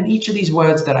 And each of these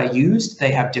words that I used,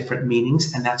 they have different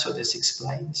meanings, and that's what this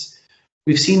explains.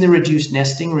 We've seen the reduced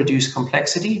nesting, reduced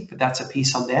complexity, but that's a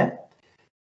piece on there.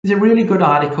 There's a really good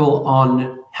article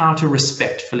on how to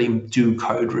respectfully do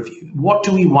code review. What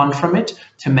do we want from it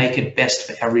to make it best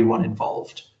for everyone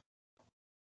involved?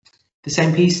 The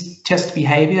same piece, Test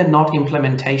Behavior, Not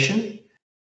Implementation,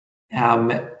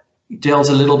 delves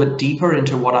a little bit deeper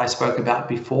into what I spoke about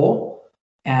before.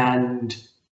 And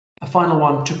a final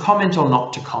one, To Comment or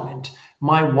Not to Comment.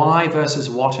 My why versus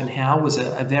what and how was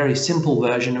a very simple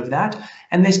version of that.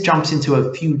 And this jumps into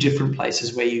a few different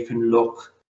places where you can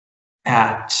look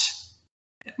at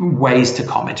ways to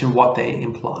comment and what they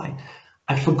imply.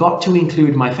 I forgot to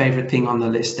include my favorite thing on the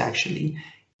list, actually.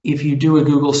 If you do a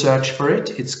Google search for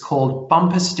it, it's called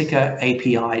Bumper Sticker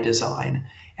API Design,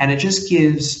 and it just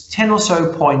gives 10 or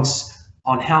so points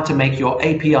on how to make your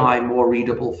API more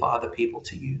readable for other people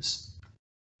to use.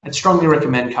 I'd strongly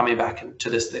recommend coming back to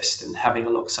this list and having a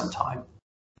look sometime.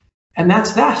 And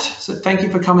that's that. So thank you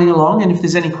for coming along, and if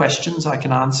there's any questions, I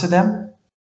can answer them.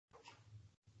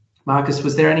 Marcus,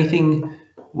 was there anything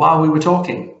while we were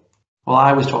talking? Well,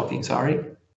 I was talking, sorry.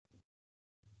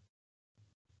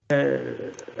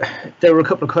 There were a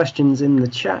couple of questions in the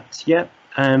chat, yeah.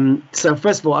 So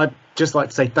first of all, I'd just like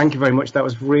to say thank you very much. That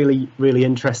was really, really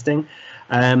interesting.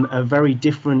 A very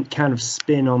different kind of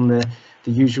spin on the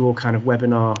usual kind of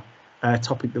webinar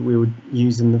topic that we would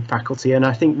use in the faculty, and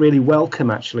I think really welcome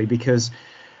actually, because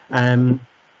you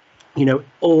know,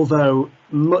 although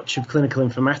much of clinical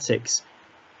informatics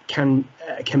can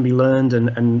be learned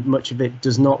and much of it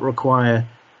does not require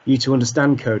you to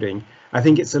understand coding, I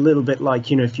think it's a little bit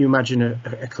like, you know, if you imagine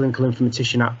a clinical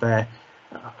informatician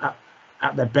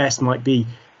at their best might be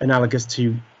analogous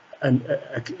to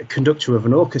a conductor of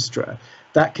an orchestra.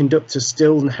 That conductor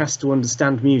still has to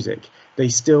understand music. They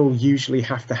still usually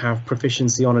have to have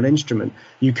proficiency on an instrument.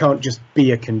 You can't just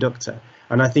be a conductor.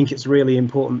 And I think it's really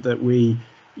important that we,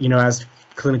 you know, as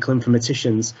clinical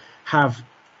informaticians, have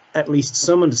at least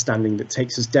some understanding that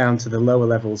takes us down to the lower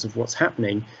levels of what's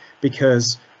happening,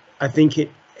 because I think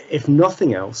if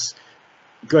nothing else,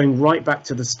 going right back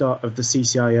to the start of the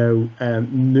CCIO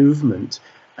movement,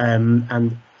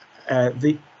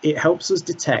 it helps us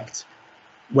detect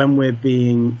when we're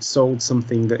being sold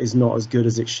something that is not as good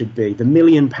as it should be. The £1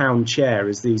 million chair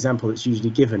is the example that's usually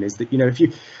given, is that, you know,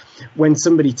 when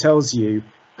somebody tells you,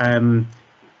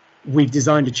 we've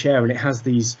designed a chair and it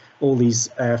has all these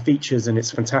features and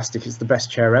it's fantastic, it's the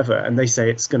best chair ever, and they say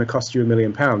it's going to cost you £1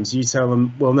 million, you tell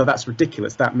them, well, no, that's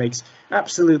ridiculous. That makes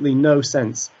absolutely no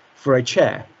sense for a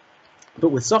chair. But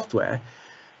with software,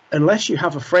 unless you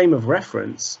have a frame of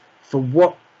reference for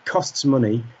what costs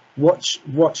money,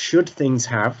 what should things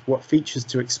have, what features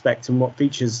to expect and what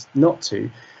features not to,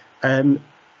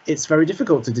 it's very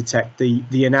difficult to detect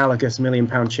the analogous £1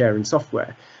 million chair in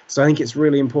software. So I think it's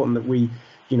really important that we,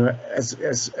 you know, as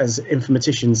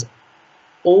informaticians,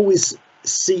 always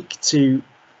seek to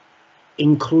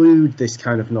include this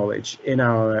kind of knowledge in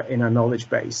our knowledge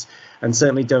base, and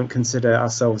certainly don't consider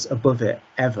ourselves above it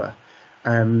ever.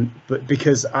 But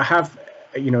because I have,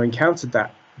 you know, encountered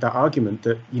that argument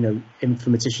that, you know,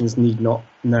 informaticians need not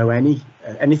know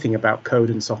anything about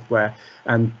code and software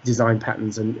and design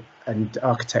patterns and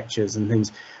architectures and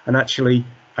things, and actually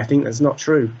I think that's not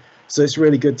true. So it's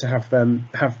really good to have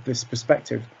this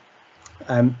perspective.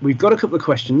 We've got a couple of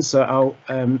questions, so I'll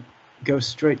go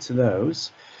straight to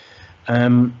those.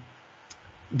 Mark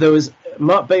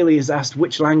Bailey has asked,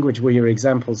 which language were your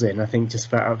examples in? I think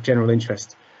just out of general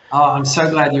interest. Oh, I'm so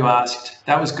glad you asked.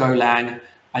 That was Golang.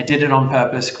 I did it on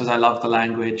purpose because I love the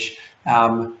language.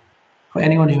 For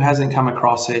anyone who hasn't come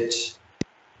across it,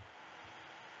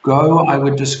 Go I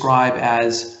would describe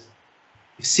as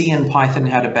if C and Python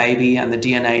had a baby and the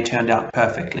DNA turned out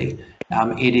perfectly.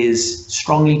 It is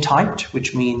strongly typed,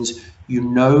 which means you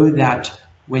know that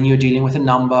when you're dealing with a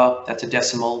number, that's a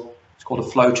decimal, it's called a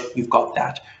float, you've got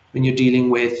that. When you're dealing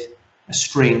with a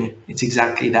string, it's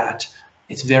exactly that.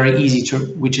 It's very easy to,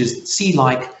 which is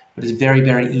C-like, but it's very,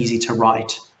 very easy to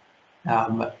write,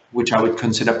 which I would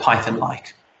consider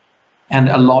Python-like. And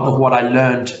a lot of what I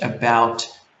learned about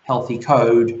healthy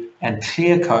code and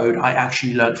clear code, I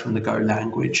actually learned from the Go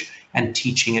language and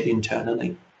teaching it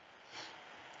internally.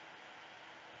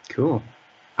 Cool.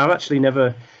 I've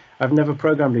never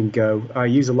programmed in Go. I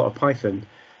use a lot of Python,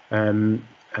 and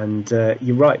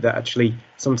you're right that actually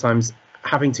sometimes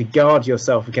having to guard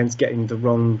yourself against getting the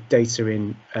wrong data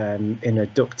in a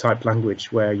duck type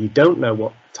language where you don't know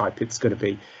what type it's going to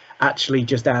be actually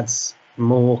just adds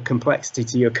more complexity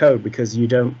to your code, because you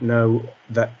don't know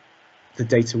that the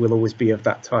data will always be of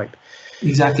that type.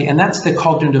 Exactly, and that's the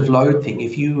cognitive load thing.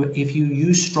 If you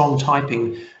use strong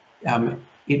typing,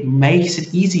 it makes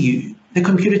it easy. The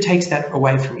computer takes that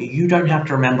away from you. You don't have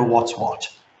to remember what's what.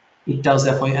 It does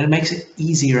that for you, and it makes it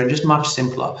easier and just much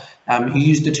simpler. You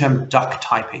use the term duck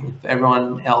typing. For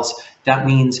everyone else, that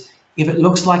means if it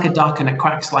looks like a duck and it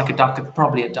quacks like a duck, it's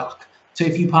probably a duck. So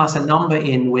if you pass a number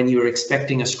in when you're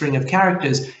expecting a string of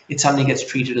characters, it suddenly gets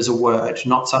treated as a word,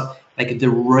 not some, like the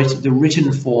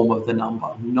written form of the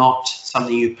number, not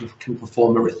something you can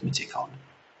perform arithmetic on.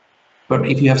 But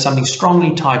if you have something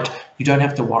strongly typed, you don't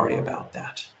have to worry about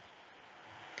that.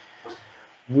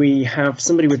 We have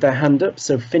somebody with their hand up,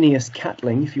 so Phineas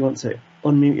Catling, if you want to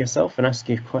unmute yourself and ask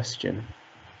your question.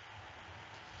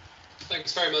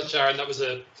 Thanks very much, Aaron. That was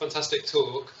a fantastic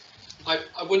talk. I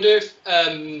wonder if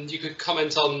you could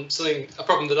comment on a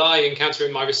problem that I encounter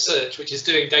in my research, which is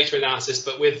doing data analysis,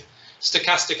 but with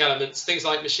stochastic elements, things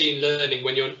like machine learning,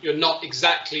 when you're not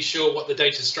exactly sure what the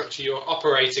data structure you're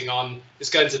operating on is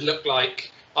going to look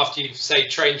like after you've, say,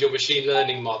 trained your machine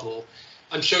learning model.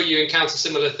 I'm sure you encounter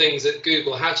similar things at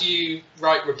Google. How do you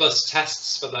write robust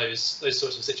tests for those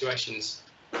sorts of situations?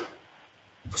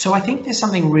 So I think there's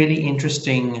something really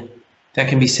interesting that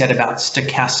can be said about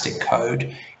stochastic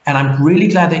code. And I'm really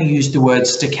glad that you used the word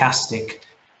stochastic,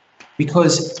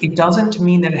 because it doesn't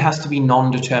mean that it has to be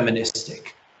non-deterministic.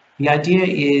 The idea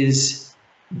is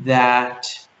that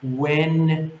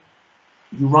when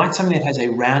you write something that has a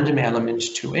random element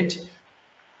to it,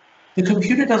 the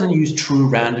computer doesn't use true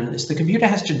randomness. The computer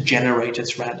has to generate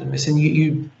its randomness. And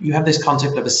you have this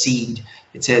concept of a seed.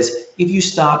 It says, if you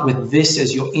start with this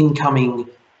as your incoming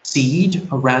seed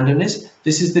of randomness,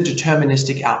 this is the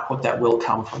deterministic output that will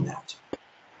come from that.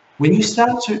 When you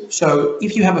start to, so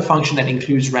if you have a function that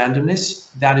includes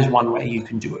randomness, that is one way you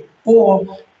can do it.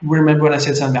 Or remember when I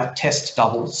said something about test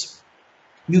doubles,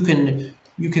 you can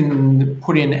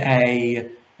put in a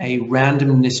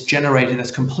randomness generator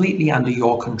that's completely under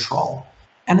your control.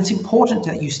 And it's important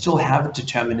that you still have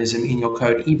determinism in your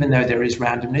code, even though there is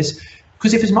randomness,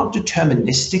 because if it's not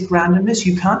deterministic randomness,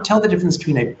 you can't tell the difference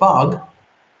between a bug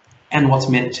and what's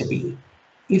meant to be.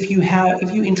 If you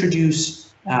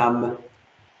introduce,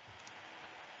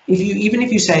 even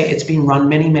if you say it's been run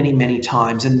many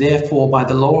times, and therefore by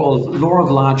the law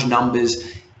of large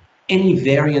numbers, any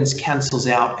variance cancels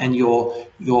out and your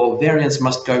variance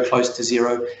must go close to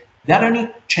zero, that only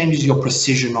changes your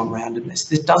precision on randomness.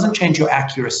 This doesn't change your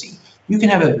accuracy. You can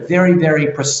have a very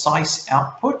precise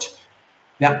output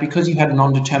that, because you had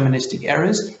non-deterministic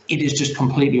errors, it is just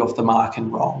completely off the mark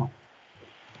and wrong.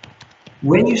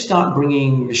 When you start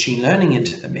bringing machine learning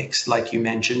into the mix, like you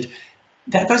mentioned,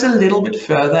 that goes a little bit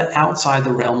further outside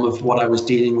the realm of what I was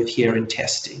dealing with here in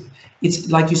testing.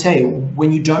 It's like you say,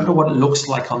 when you don't know what it looks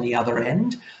like on the other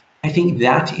end, I think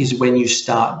that is when you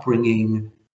start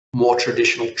bringing more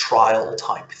traditional trial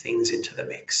type things into the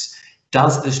mix.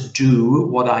 Does this do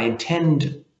what I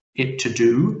intend it to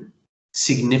do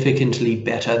significantly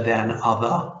better than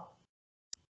other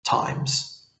times?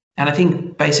 And I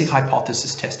think basic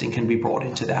hypothesis testing can be brought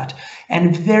into that.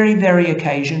 And very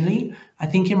occasionally, I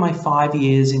think in my 5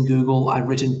 years in Google, I've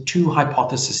written 2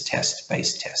 hypothesis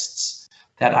test-based tests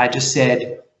that I just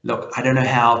said, look, I don't know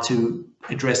how to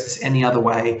address this any other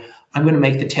way. I'm going to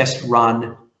make the test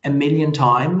run 1,000,000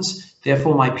 times.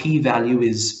 Therefore, my p-value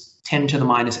is 10 to the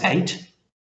minus 8.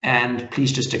 And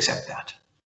please just accept that.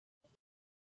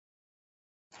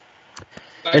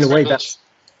 In a way,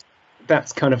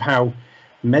 that's kind of how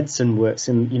medicine works.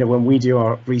 And when we do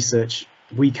our research,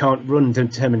 we can't run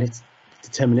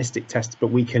deterministic tests,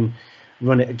 but we can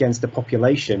run it against the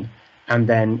population and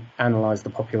then analyze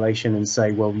the population and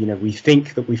say, well, we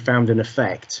think that we found an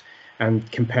effect,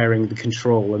 and comparing the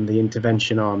control and the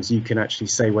intervention arms, you can actually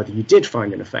say whether you did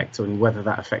find an effect and whether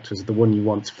that effect was the one you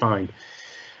want to find.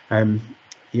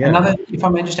 If I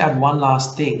may just add one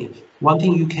last thing. One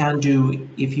thing you can do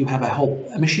if you have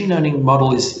a machine learning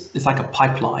model is like a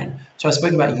pipeline. So I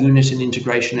spoke about unit and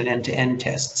integration and end-to-end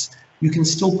tests. You can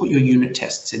still put your unit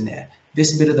tests in there.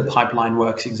 This bit of the pipeline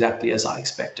works exactly as I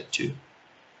expect it to.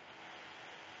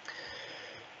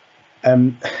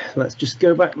 Let's just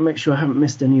go back and make sure I haven't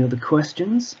missed any other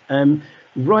questions.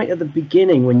 Right at the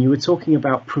beginning, when you were talking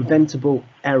about preventable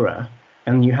error,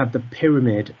 and you had the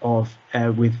pyramid of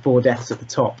with 4 deaths at the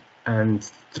top and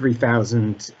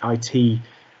 3,000 IT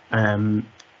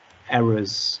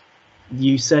errors,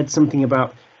 you said something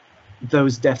about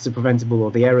those deaths are preventable or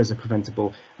the errors are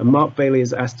preventable. And Mark Bailey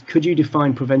has asked, could you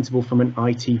define preventable from an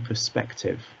IT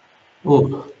perspective?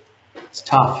 Oh, it's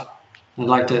tough.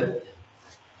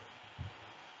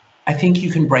 I think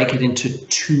you can break it into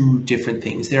 2 different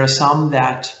things. There are some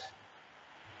that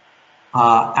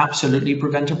are absolutely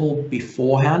preventable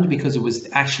beforehand because it was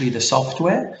actually the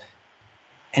software.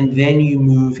 And then you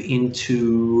move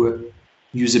into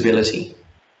usability,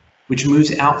 which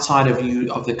moves outside of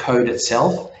the code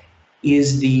itself.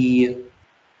 Is the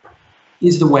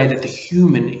way that the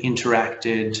human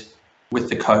interacted with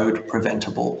the code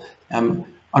preventable?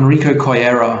 Enrico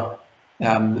Coiera,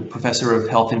 the professor of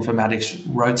health informatics,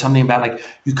 wrote something about like,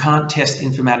 you can't test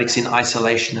informatics in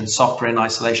isolation and software in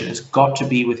isolation. It's got to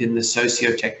be within the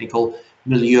socio-technical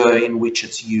milieu in which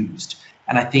it's used.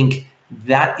 And I think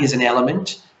that is an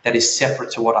element that is separate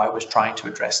to what I was trying to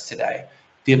address today.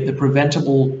 The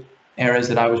preventable errors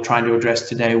that I was trying to address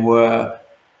today were,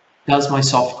 does my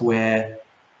software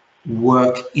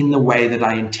work in the way that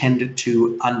I intend it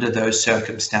to under those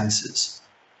circumstances.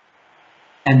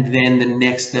 And then the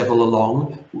next level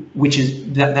along, which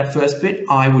is that first bit,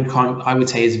 I would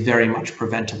say is very much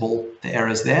preventable, the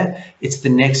errors there. It's the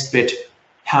next bit,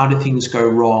 how do things go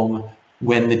wrong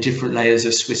when the different layers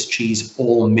of Swiss cheese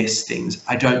all miss things?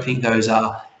 I don't think those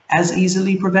are as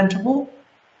easily preventable,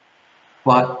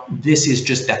 but this is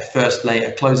just that first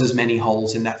layer, close as many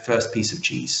holes in that first piece of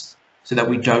cheese so that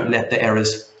we don't let the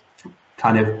errors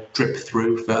kind of drip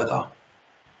through further.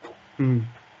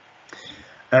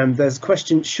 There's a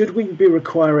question, should we be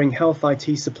requiring health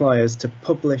IT suppliers to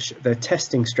publish their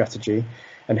testing strategy,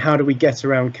 and how do we get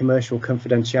around commercial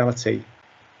confidentiality?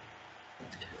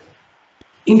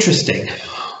 Interesting.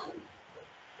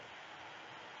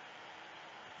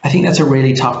 I think that's a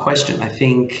really tough question. I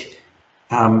think,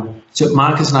 so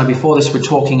Marcus and I before this were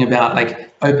talking about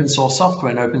like open source software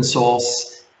and open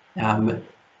source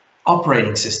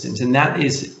operating systems, and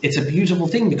it's a beautiful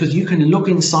thing because you can look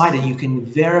inside it, you can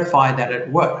verify that it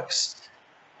works.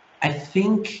 I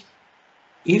think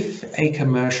if a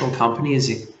commercial company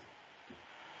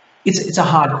it's a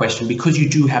hard question because you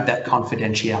do have that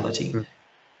confidentiality.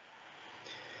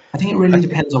 I think it really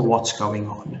depends on what's going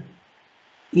on.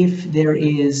 If there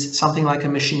is something like a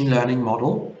machine learning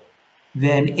model,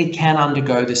 then it can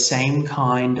undergo the same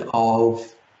kind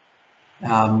of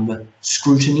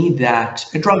scrutiny that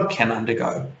a drug can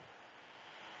undergo.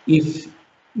 If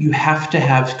you have to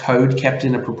have code kept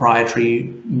in a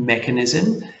proprietary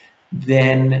mechanism,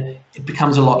 then it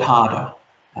becomes a lot harder.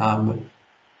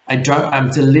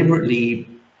 I'm deliberately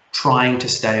trying to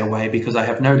stay away because I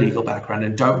have no legal background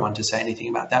and don't want to say anything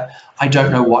about that. I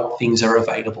don't know what things are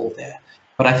available there.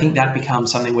 But I think that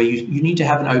becomes something where you need to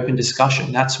have an open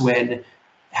discussion. That's when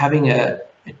having a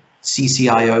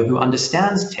CCIO who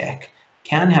understands tech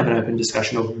can have an open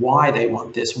discussion of why they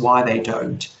want this, why they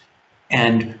don't,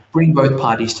 and bring both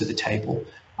parties to the table.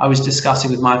 I was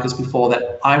discussing with Marcus before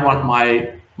that I want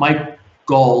my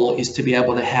goal is to be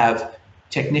able to have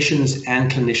technicians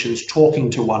and clinicians talking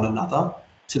to one another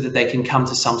so that they can come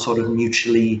to some sort of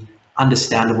mutually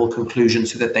understandable conclusion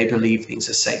so that they believe things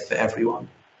are safe for everyone.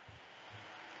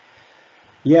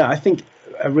 Yeah, I think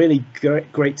a really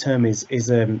great term is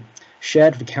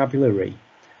shared vocabulary,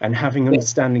 and having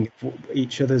understanding of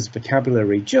each other's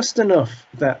vocabulary just enough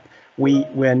that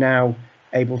we're now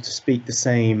able to speak the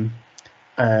same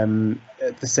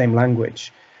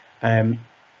language.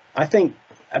 I think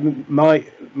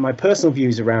my personal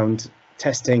views around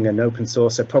testing and open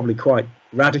source are probably quite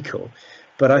radical,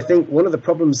 but I think one of the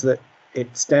problems that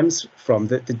it stems from,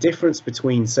 that the difference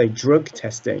between, say, drug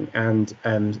testing and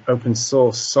open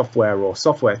source software or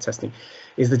software testing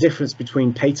is the difference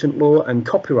between patent law and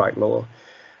copyright law.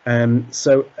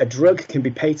 So a drug can be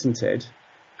patented,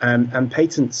 and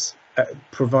patents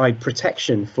provide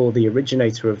protection for the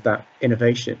originator of that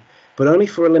innovation, but only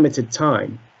for a limited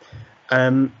time.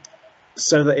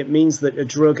 So that it means that a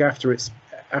drug, after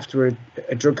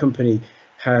a drug company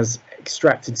has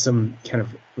extracted some kind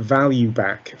of value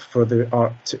back for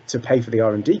to pay for the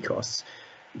R&D costs,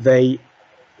 the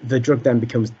drug then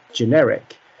becomes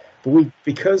generic. But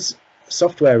because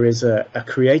software is a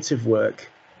creative work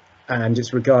and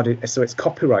it's regarded, so it's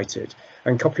copyrighted,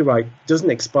 and copyright doesn't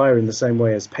expire in the same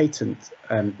way as patent,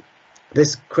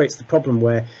 this creates the problem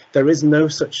where there is no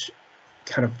such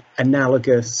kind of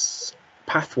analogous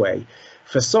pathway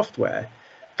for software.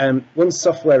 Once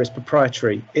software is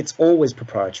proprietary, it's always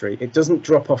proprietary. It doesn't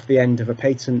drop off the end of a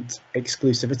patent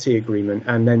exclusivity agreement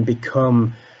and then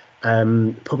become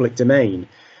public domain.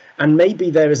 And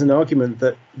maybe there is an argument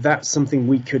that that's something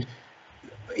we could,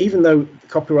 even though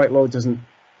copyright law doesn't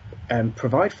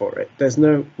provide for it, there's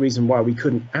no reason why we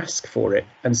couldn't ask for it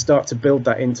and start to build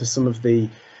that into some of the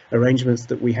arrangements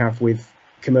that we have with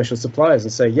commercial suppliers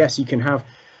and say, yes, you can have,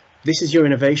 this is your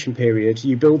innovation period,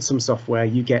 you build some software,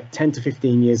 you get 10 to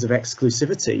 15 years of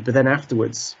exclusivity, but then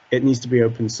afterwards it needs to be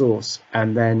open source,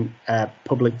 and then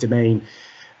public domain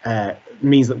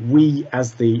means that we,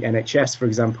 as the NHS, for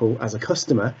example, as a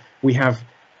customer, we have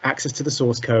access to the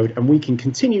source code and we can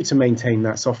continue to maintain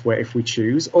that software if we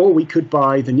choose, or we could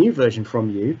buy the new version from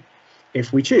you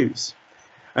if we choose.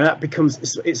 And that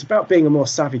becomes, it's about being a more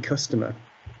savvy customer.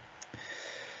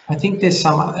 I think there's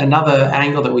another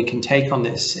angle that we can take on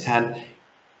this, and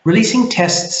releasing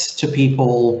tests to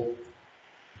people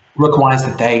requires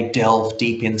that they delve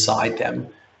deep inside them.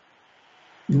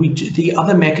 The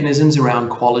other mechanisms around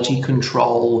quality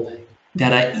control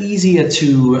that are easier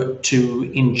to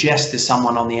ingest as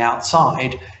someone on the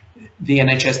outside, the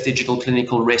NHS digital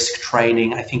clinical risk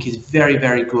training, I think is very,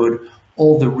 very good.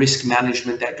 All the risk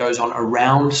management that goes on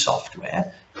around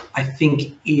software, I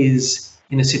think is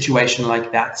in a situation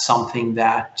like that, something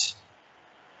that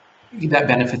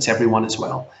benefits everyone as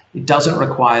well. It doesn't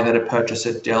require that a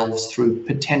purchaser delves through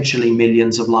potentially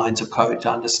millions of lines of code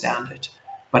to understand it,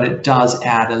 but it does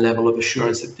add a level of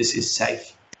assurance that this is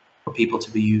safe for people to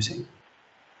be using.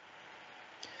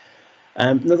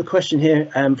 Another question here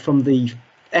from the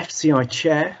FCI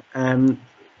chair.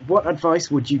 What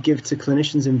advice would you give to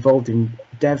clinicians involved in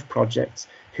dev projects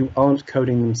who aren't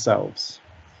coding themselves?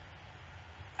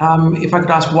 If I could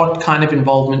ask, what kind of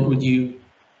involvement would you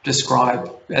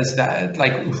describe as that?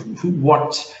 Like,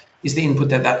 what is the input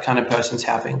that that kind of person's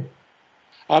having?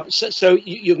 So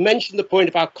you've mentioned the point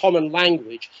about common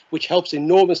language, which helps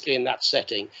enormously in that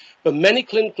setting. But many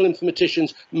clinical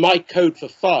informaticians might code for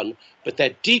fun, but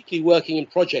they're deeply working in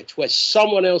projects where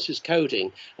someone else is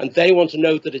coding, and they want to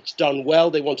know that it's done well.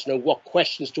 They want to know what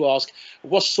questions to ask,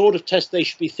 what sort of test they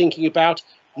should be thinking about,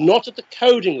 not at the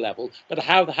coding level, but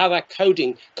how that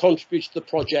coding contributes to the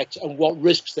project and what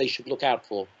risks they should look out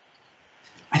for.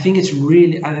 I think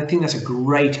that's a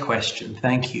great question.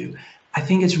 Thank you. I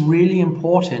think it's really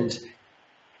important.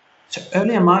 So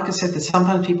earlier, Marcus said that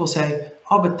sometimes people say,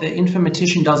 oh, but the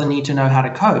informatician doesn't need to know how to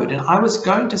code. And I was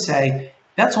going to say,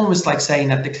 that's almost like saying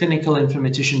that the clinical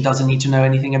informatician doesn't need to know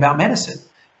anything about medicine.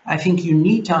 I think you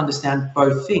need to understand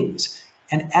both things.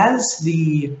 And as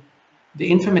the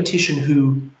informatician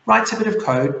who writes a bit of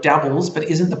code, dabbles, but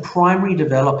isn't the primary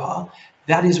developer,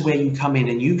 that is where you come in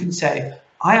and you can say,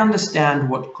 I understand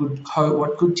what good code,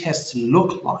 what good tests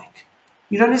look like.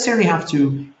 You don't necessarily have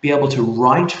to be able to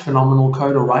write phenomenal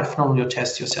code or write phenomenal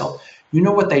tests yourself. You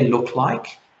know what they look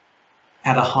like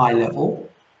at a high level,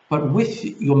 but with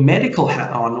your medical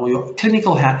hat on or your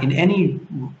clinical hat in any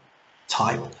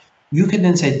type, you can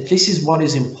then say, this is what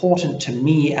is important to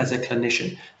me as a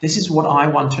clinician. This is what I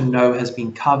want to know has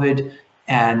been covered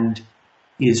and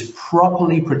is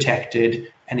properly protected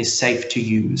and is safe to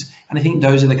use. And I think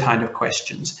those are the kind of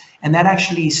questions. And that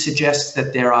actually suggests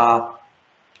that there are,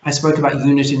 I spoke about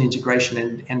unit and integration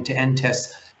and end-to-end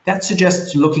tests. That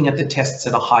suggests looking at the tests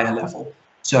at a higher level.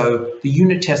 So the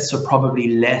unit tests are probably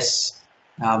less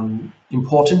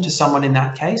important to someone in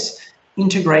that case.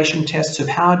 Integration tests of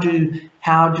how does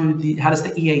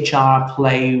the EHR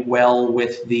play well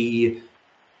with the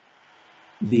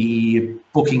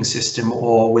booking system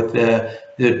or with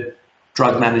the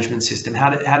drug management system? How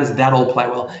does that all play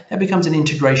well? That becomes an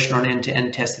integration or an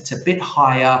end-to-end test. It's a bit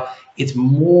higher. It's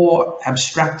more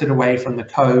abstracted away from the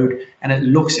code, and it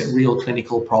looks at real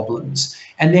clinical problems.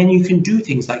 And then you can do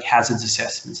things like hazards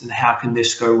assessments and how can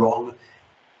this go wrong.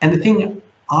 And the thing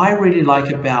I really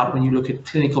like about when you look at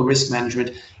clinical risk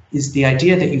management is the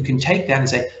idea that you can take that and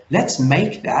say, let's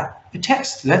make that a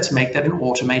test. Let's make that an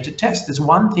automated test. There's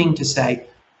one thing to say,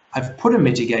 I've put a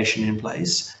mitigation in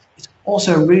place. It's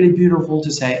also really beautiful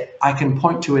to say, I can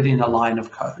point to it in a line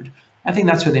of code. I think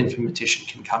that's where the informatician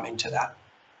can come into that.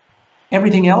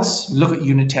 Everything else, look at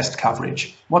unit test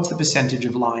coverage. What's the percentage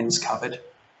of lines covered?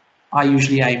 I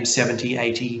usually aim 70,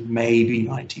 80, maybe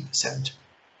 90%.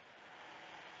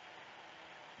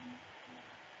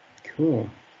 Cool.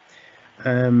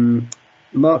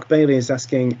 Mark Bailey is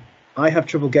asking, I have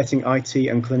trouble getting IT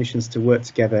and clinicians to work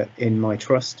together in my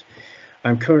trust.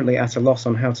 I'm currently at a loss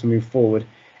on how to move forward.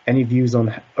 Any views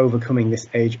on overcoming this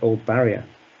age-old barrier?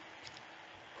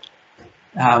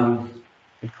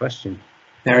 Good question.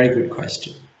 Very good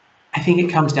question. I think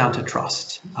it comes down to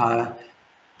trust.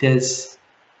 There's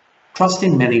trust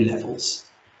in many levels.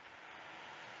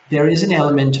 There is an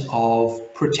element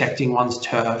of protecting one's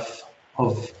turf,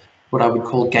 of what I would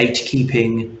call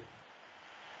gatekeeping.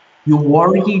 You're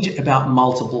worried about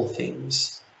multiple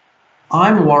things.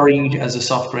 I'm worried as a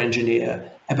software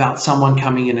engineer about someone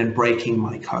coming in and breaking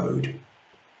my code.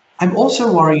 I'm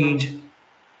also worried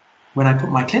when I put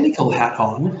my clinical hat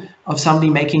on of somebody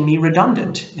making me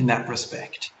redundant in that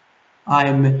respect.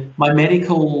 I'm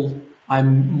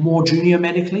more junior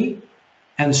medically,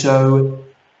 and so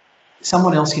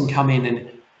someone else can come in and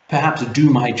perhaps do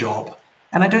my job.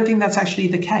 And I don't think that's actually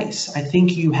the case. I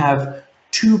think you have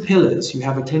two pillars. You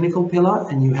have a clinical pillar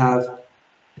and you have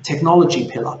a technology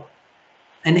pillar.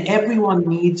 And everyone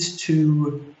needs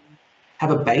to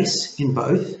have a base in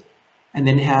both, and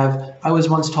then have, I was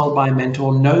once told by a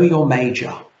mentor, know your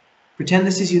major. Pretend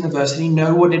this is university,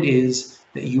 know what it is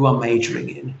that you are majoring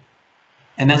in.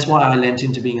 And that's why I lent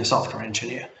into being a software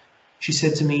engineer. She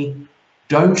said to me,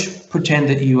 don't pretend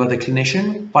that you are the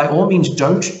clinician. By all means,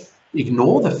 don't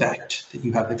ignore the fact that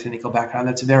you have the clinical background.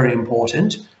 That's very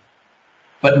important.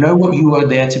 But know what you are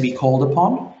there to be called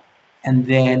upon, and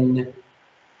then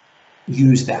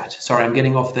use that. Sorry, I'm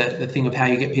getting off the thing of how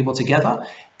you get people together.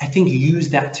 I think use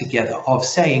that together, of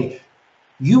saying,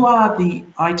 You are the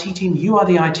IT team, you are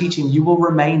the IT team, you will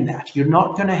remain that. You're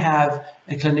not going to have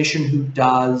a clinician who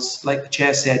does, like the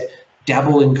chair said,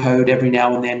 dabble in code every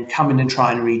now and then, come in and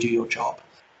try and redo your job.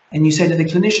 And you say to the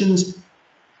clinicians,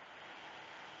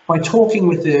 by talking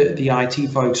with the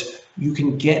IT folks, you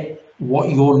can get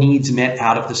what your needs met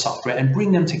out of the software and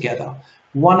bring them together.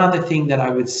 One other thing that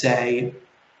I would say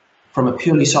from a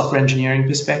purely software engineering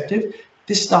perspective,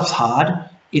 this stuff's hard.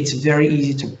 It's very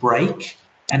easy to break,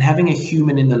 and having a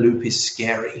human in the loop is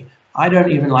scary. I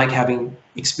don't even like having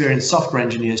experienced software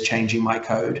engineers changing my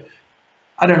code.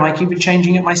 I don't like even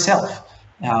changing it myself.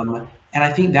 And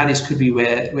I think that could be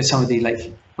where some of the, like,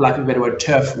 for lack of a better word,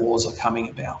 turf wars are coming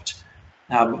about.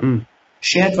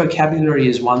 Shared vocabulary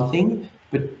is one thing,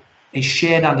 but a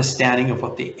shared understanding of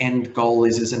what the end goal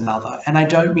is another. And I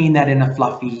don't mean that in a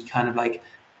fluffy kind of like,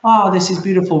 oh, this is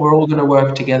beautiful, we're all going to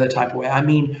work together type of way. I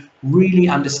mean, really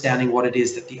understanding what it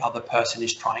is that the other person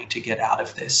is trying to get out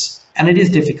of this. And it is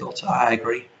difficult, I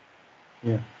agree.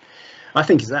 Yeah, I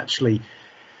think it's actually,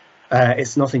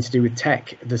 it's nothing to do with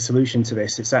tech, the solution to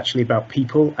this. It's actually about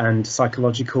people and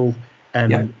psychological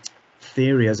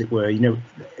theory, as it were. You know,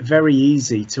 very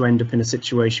easy to end up in a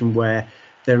situation where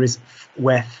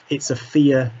it's a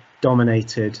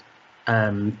fear-dominated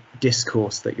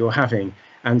discourse that you're having.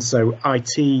 And so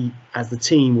IT as the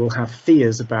team will have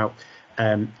fears about,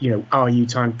 you know, are you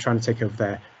trying to take over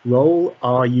their role?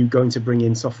 Are you going to bring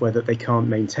in software that they can't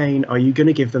maintain? Are you going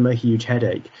to give them a huge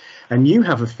headache? And you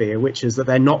have a fear, which is that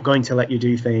they're not going to let you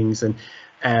do things, and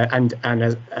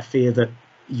a fear that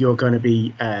you're going to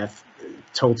be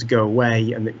told to go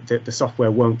away and that the software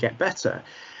won't get better.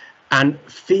 And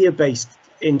fear-based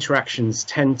interactions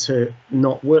tend to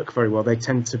not work very well. They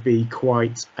tend to be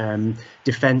quite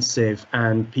defensive,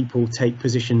 and people take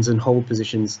positions and hold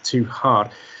positions too hard.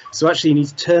 So actually you need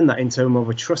to turn that into more of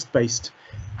a trust-based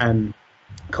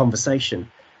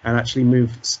conversation, and actually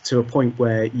move to a point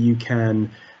where you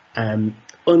can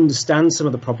understand some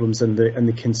of the problems and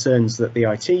the concerns that the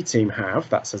IT team have,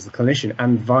 that's as the clinician,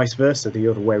 and vice versa, the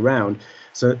other way around.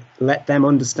 So let them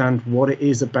understand what it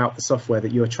is about the software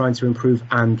that you're trying to improve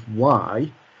and why,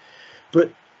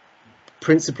 but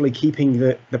principally keeping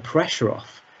the pressure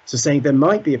off. So saying there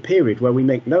might be a period where we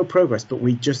make no progress, but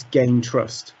we just gain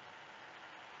trust.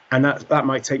 And that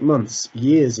might take months,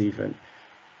 years even,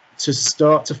 to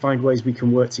start to find ways we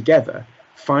can work together,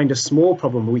 find a small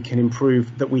problem we can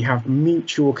improve, that we have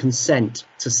mutual consent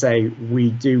to say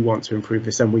we do want to improve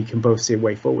this and we can both see a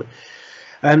way forward.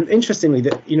 Interestingly,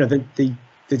 that, you know, the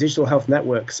digital health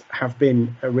networks have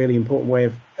been a really important way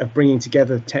of bringing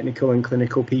together technical and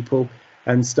clinical people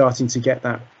and starting to get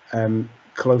that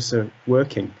closer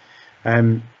working.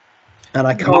 And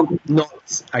I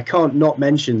can't not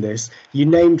mention this. You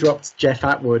name dropped Jeff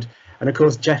Atwood, and of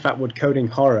course Jeff Atwood, Coding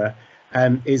Horror,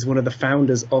 is one of the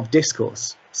founders of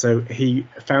Discourse. So he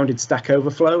founded Stack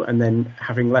Overflow, and then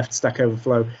having left Stack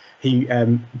Overflow, he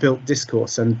built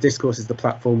Discourse, and Discourse is the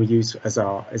platform we use as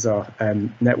our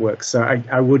network. So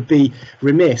I would be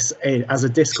remiss as a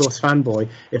Discourse fanboy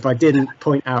if I didn't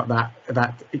point out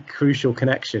that crucial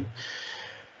connection.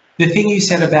 The thing you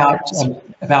said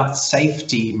about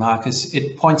safety, Marcus,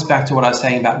 it points back to what I was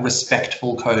saying about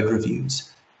respectful code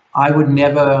reviews. I would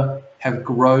never have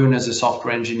grown as a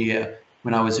software engineer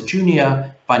when I was a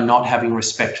junior by not having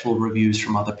respectful reviews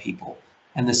from other people.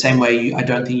 And the same way, I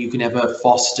don't think you can ever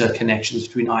foster connections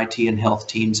between IT and health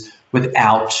teams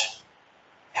without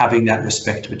having that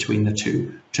respect between the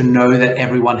two. To know that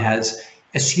everyone has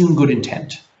assumed good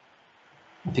intent,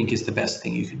 I think is the best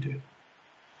thing you can do.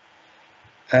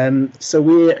 So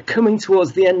we're coming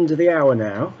towards the end of the hour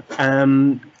now.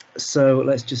 So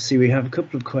let's just see, we have a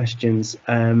couple of questions.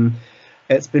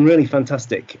 It's been really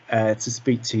fantastic to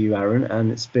speak to you, Arran,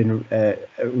 and it's been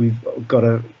we've got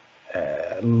a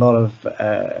lot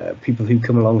of people who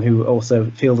come along who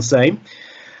also feel the same.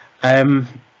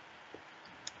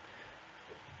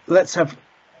 Let's have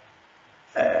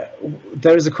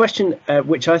there is a question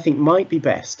which I think might be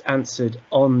best answered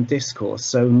on Discourse.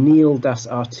 So Neil Das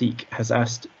Artik has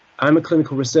asked, I'm a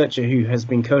clinical researcher who has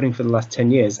been coding for the last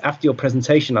 10 years. After your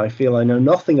presentation, I feel I know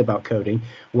nothing about coding.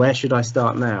 Where should I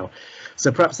start now?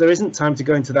 So perhaps there isn't time to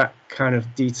go into that kind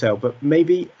of detail, but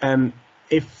maybe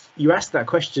if you ask that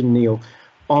question, Neil,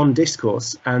 on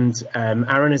Discourse, and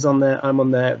Arran is on there, I'm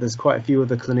on there, there's quite a few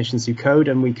other clinicians who code,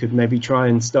 and we could maybe try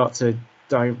and start to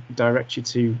direct you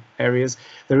to areas.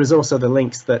 There is also the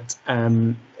links that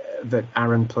that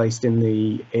Arran placed in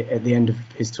at the end of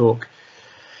his talk.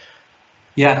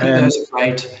 Yeah, I think those are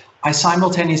great. I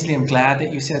simultaneously am glad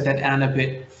that you said that,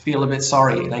 and feel a bit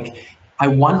sorry. Like, I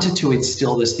wanted to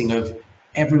instill this thing of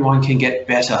everyone can get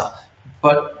better,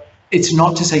 but it's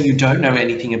not to say you don't know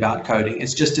anything about coding.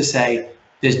 It's just to say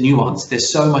there's nuance.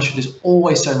 There's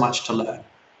always so much to learn.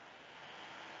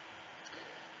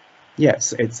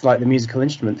 Yes, it's like the musical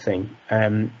instrument thing.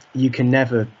 You can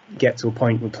never get to a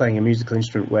point with playing a musical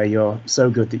instrument where you're so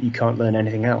good that you can't learn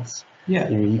anything else. Yeah,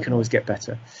 you can always get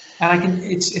better. And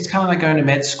it's kind of like going to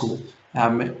med school.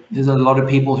 There's a lot of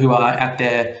people who are at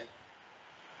their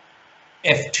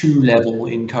F2 level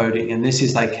in coding, and this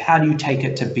is like, how do you take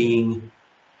it to being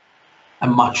a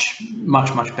much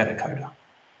better coder?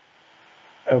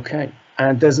 Okay,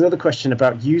 and there's another question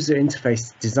about user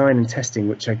interface design and testing,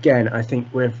 which again I think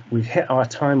we've hit our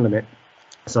time limit,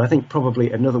 so I think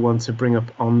probably another one to bring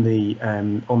up on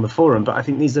the forum. But I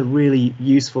think these are really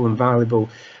useful and valuable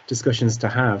discussions to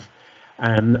have,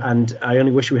 and I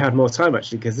only wish we had more time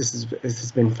actually, because this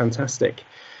has been fantastic.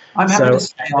 I'm happy to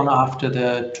stay on after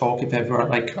the talk if ever,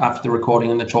 like after the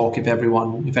recording and the talk, if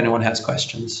anyone has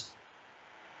questions.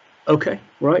 Okay,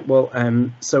 right. Well,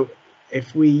 so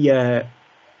if we,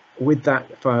 with that,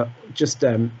 if I just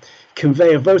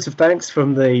convey a vote of thanks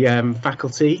from the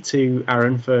faculty to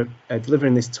Arran for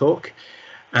delivering this talk,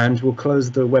 and we'll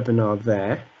close the webinar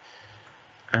there.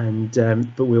 And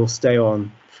but we'll stay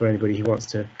on for anybody who wants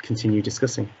to continue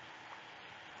discussing.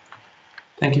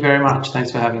 Thank you very much.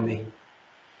 Thanks for having me.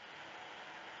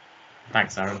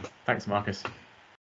 Thanks, Arran. Thanks, Marcus.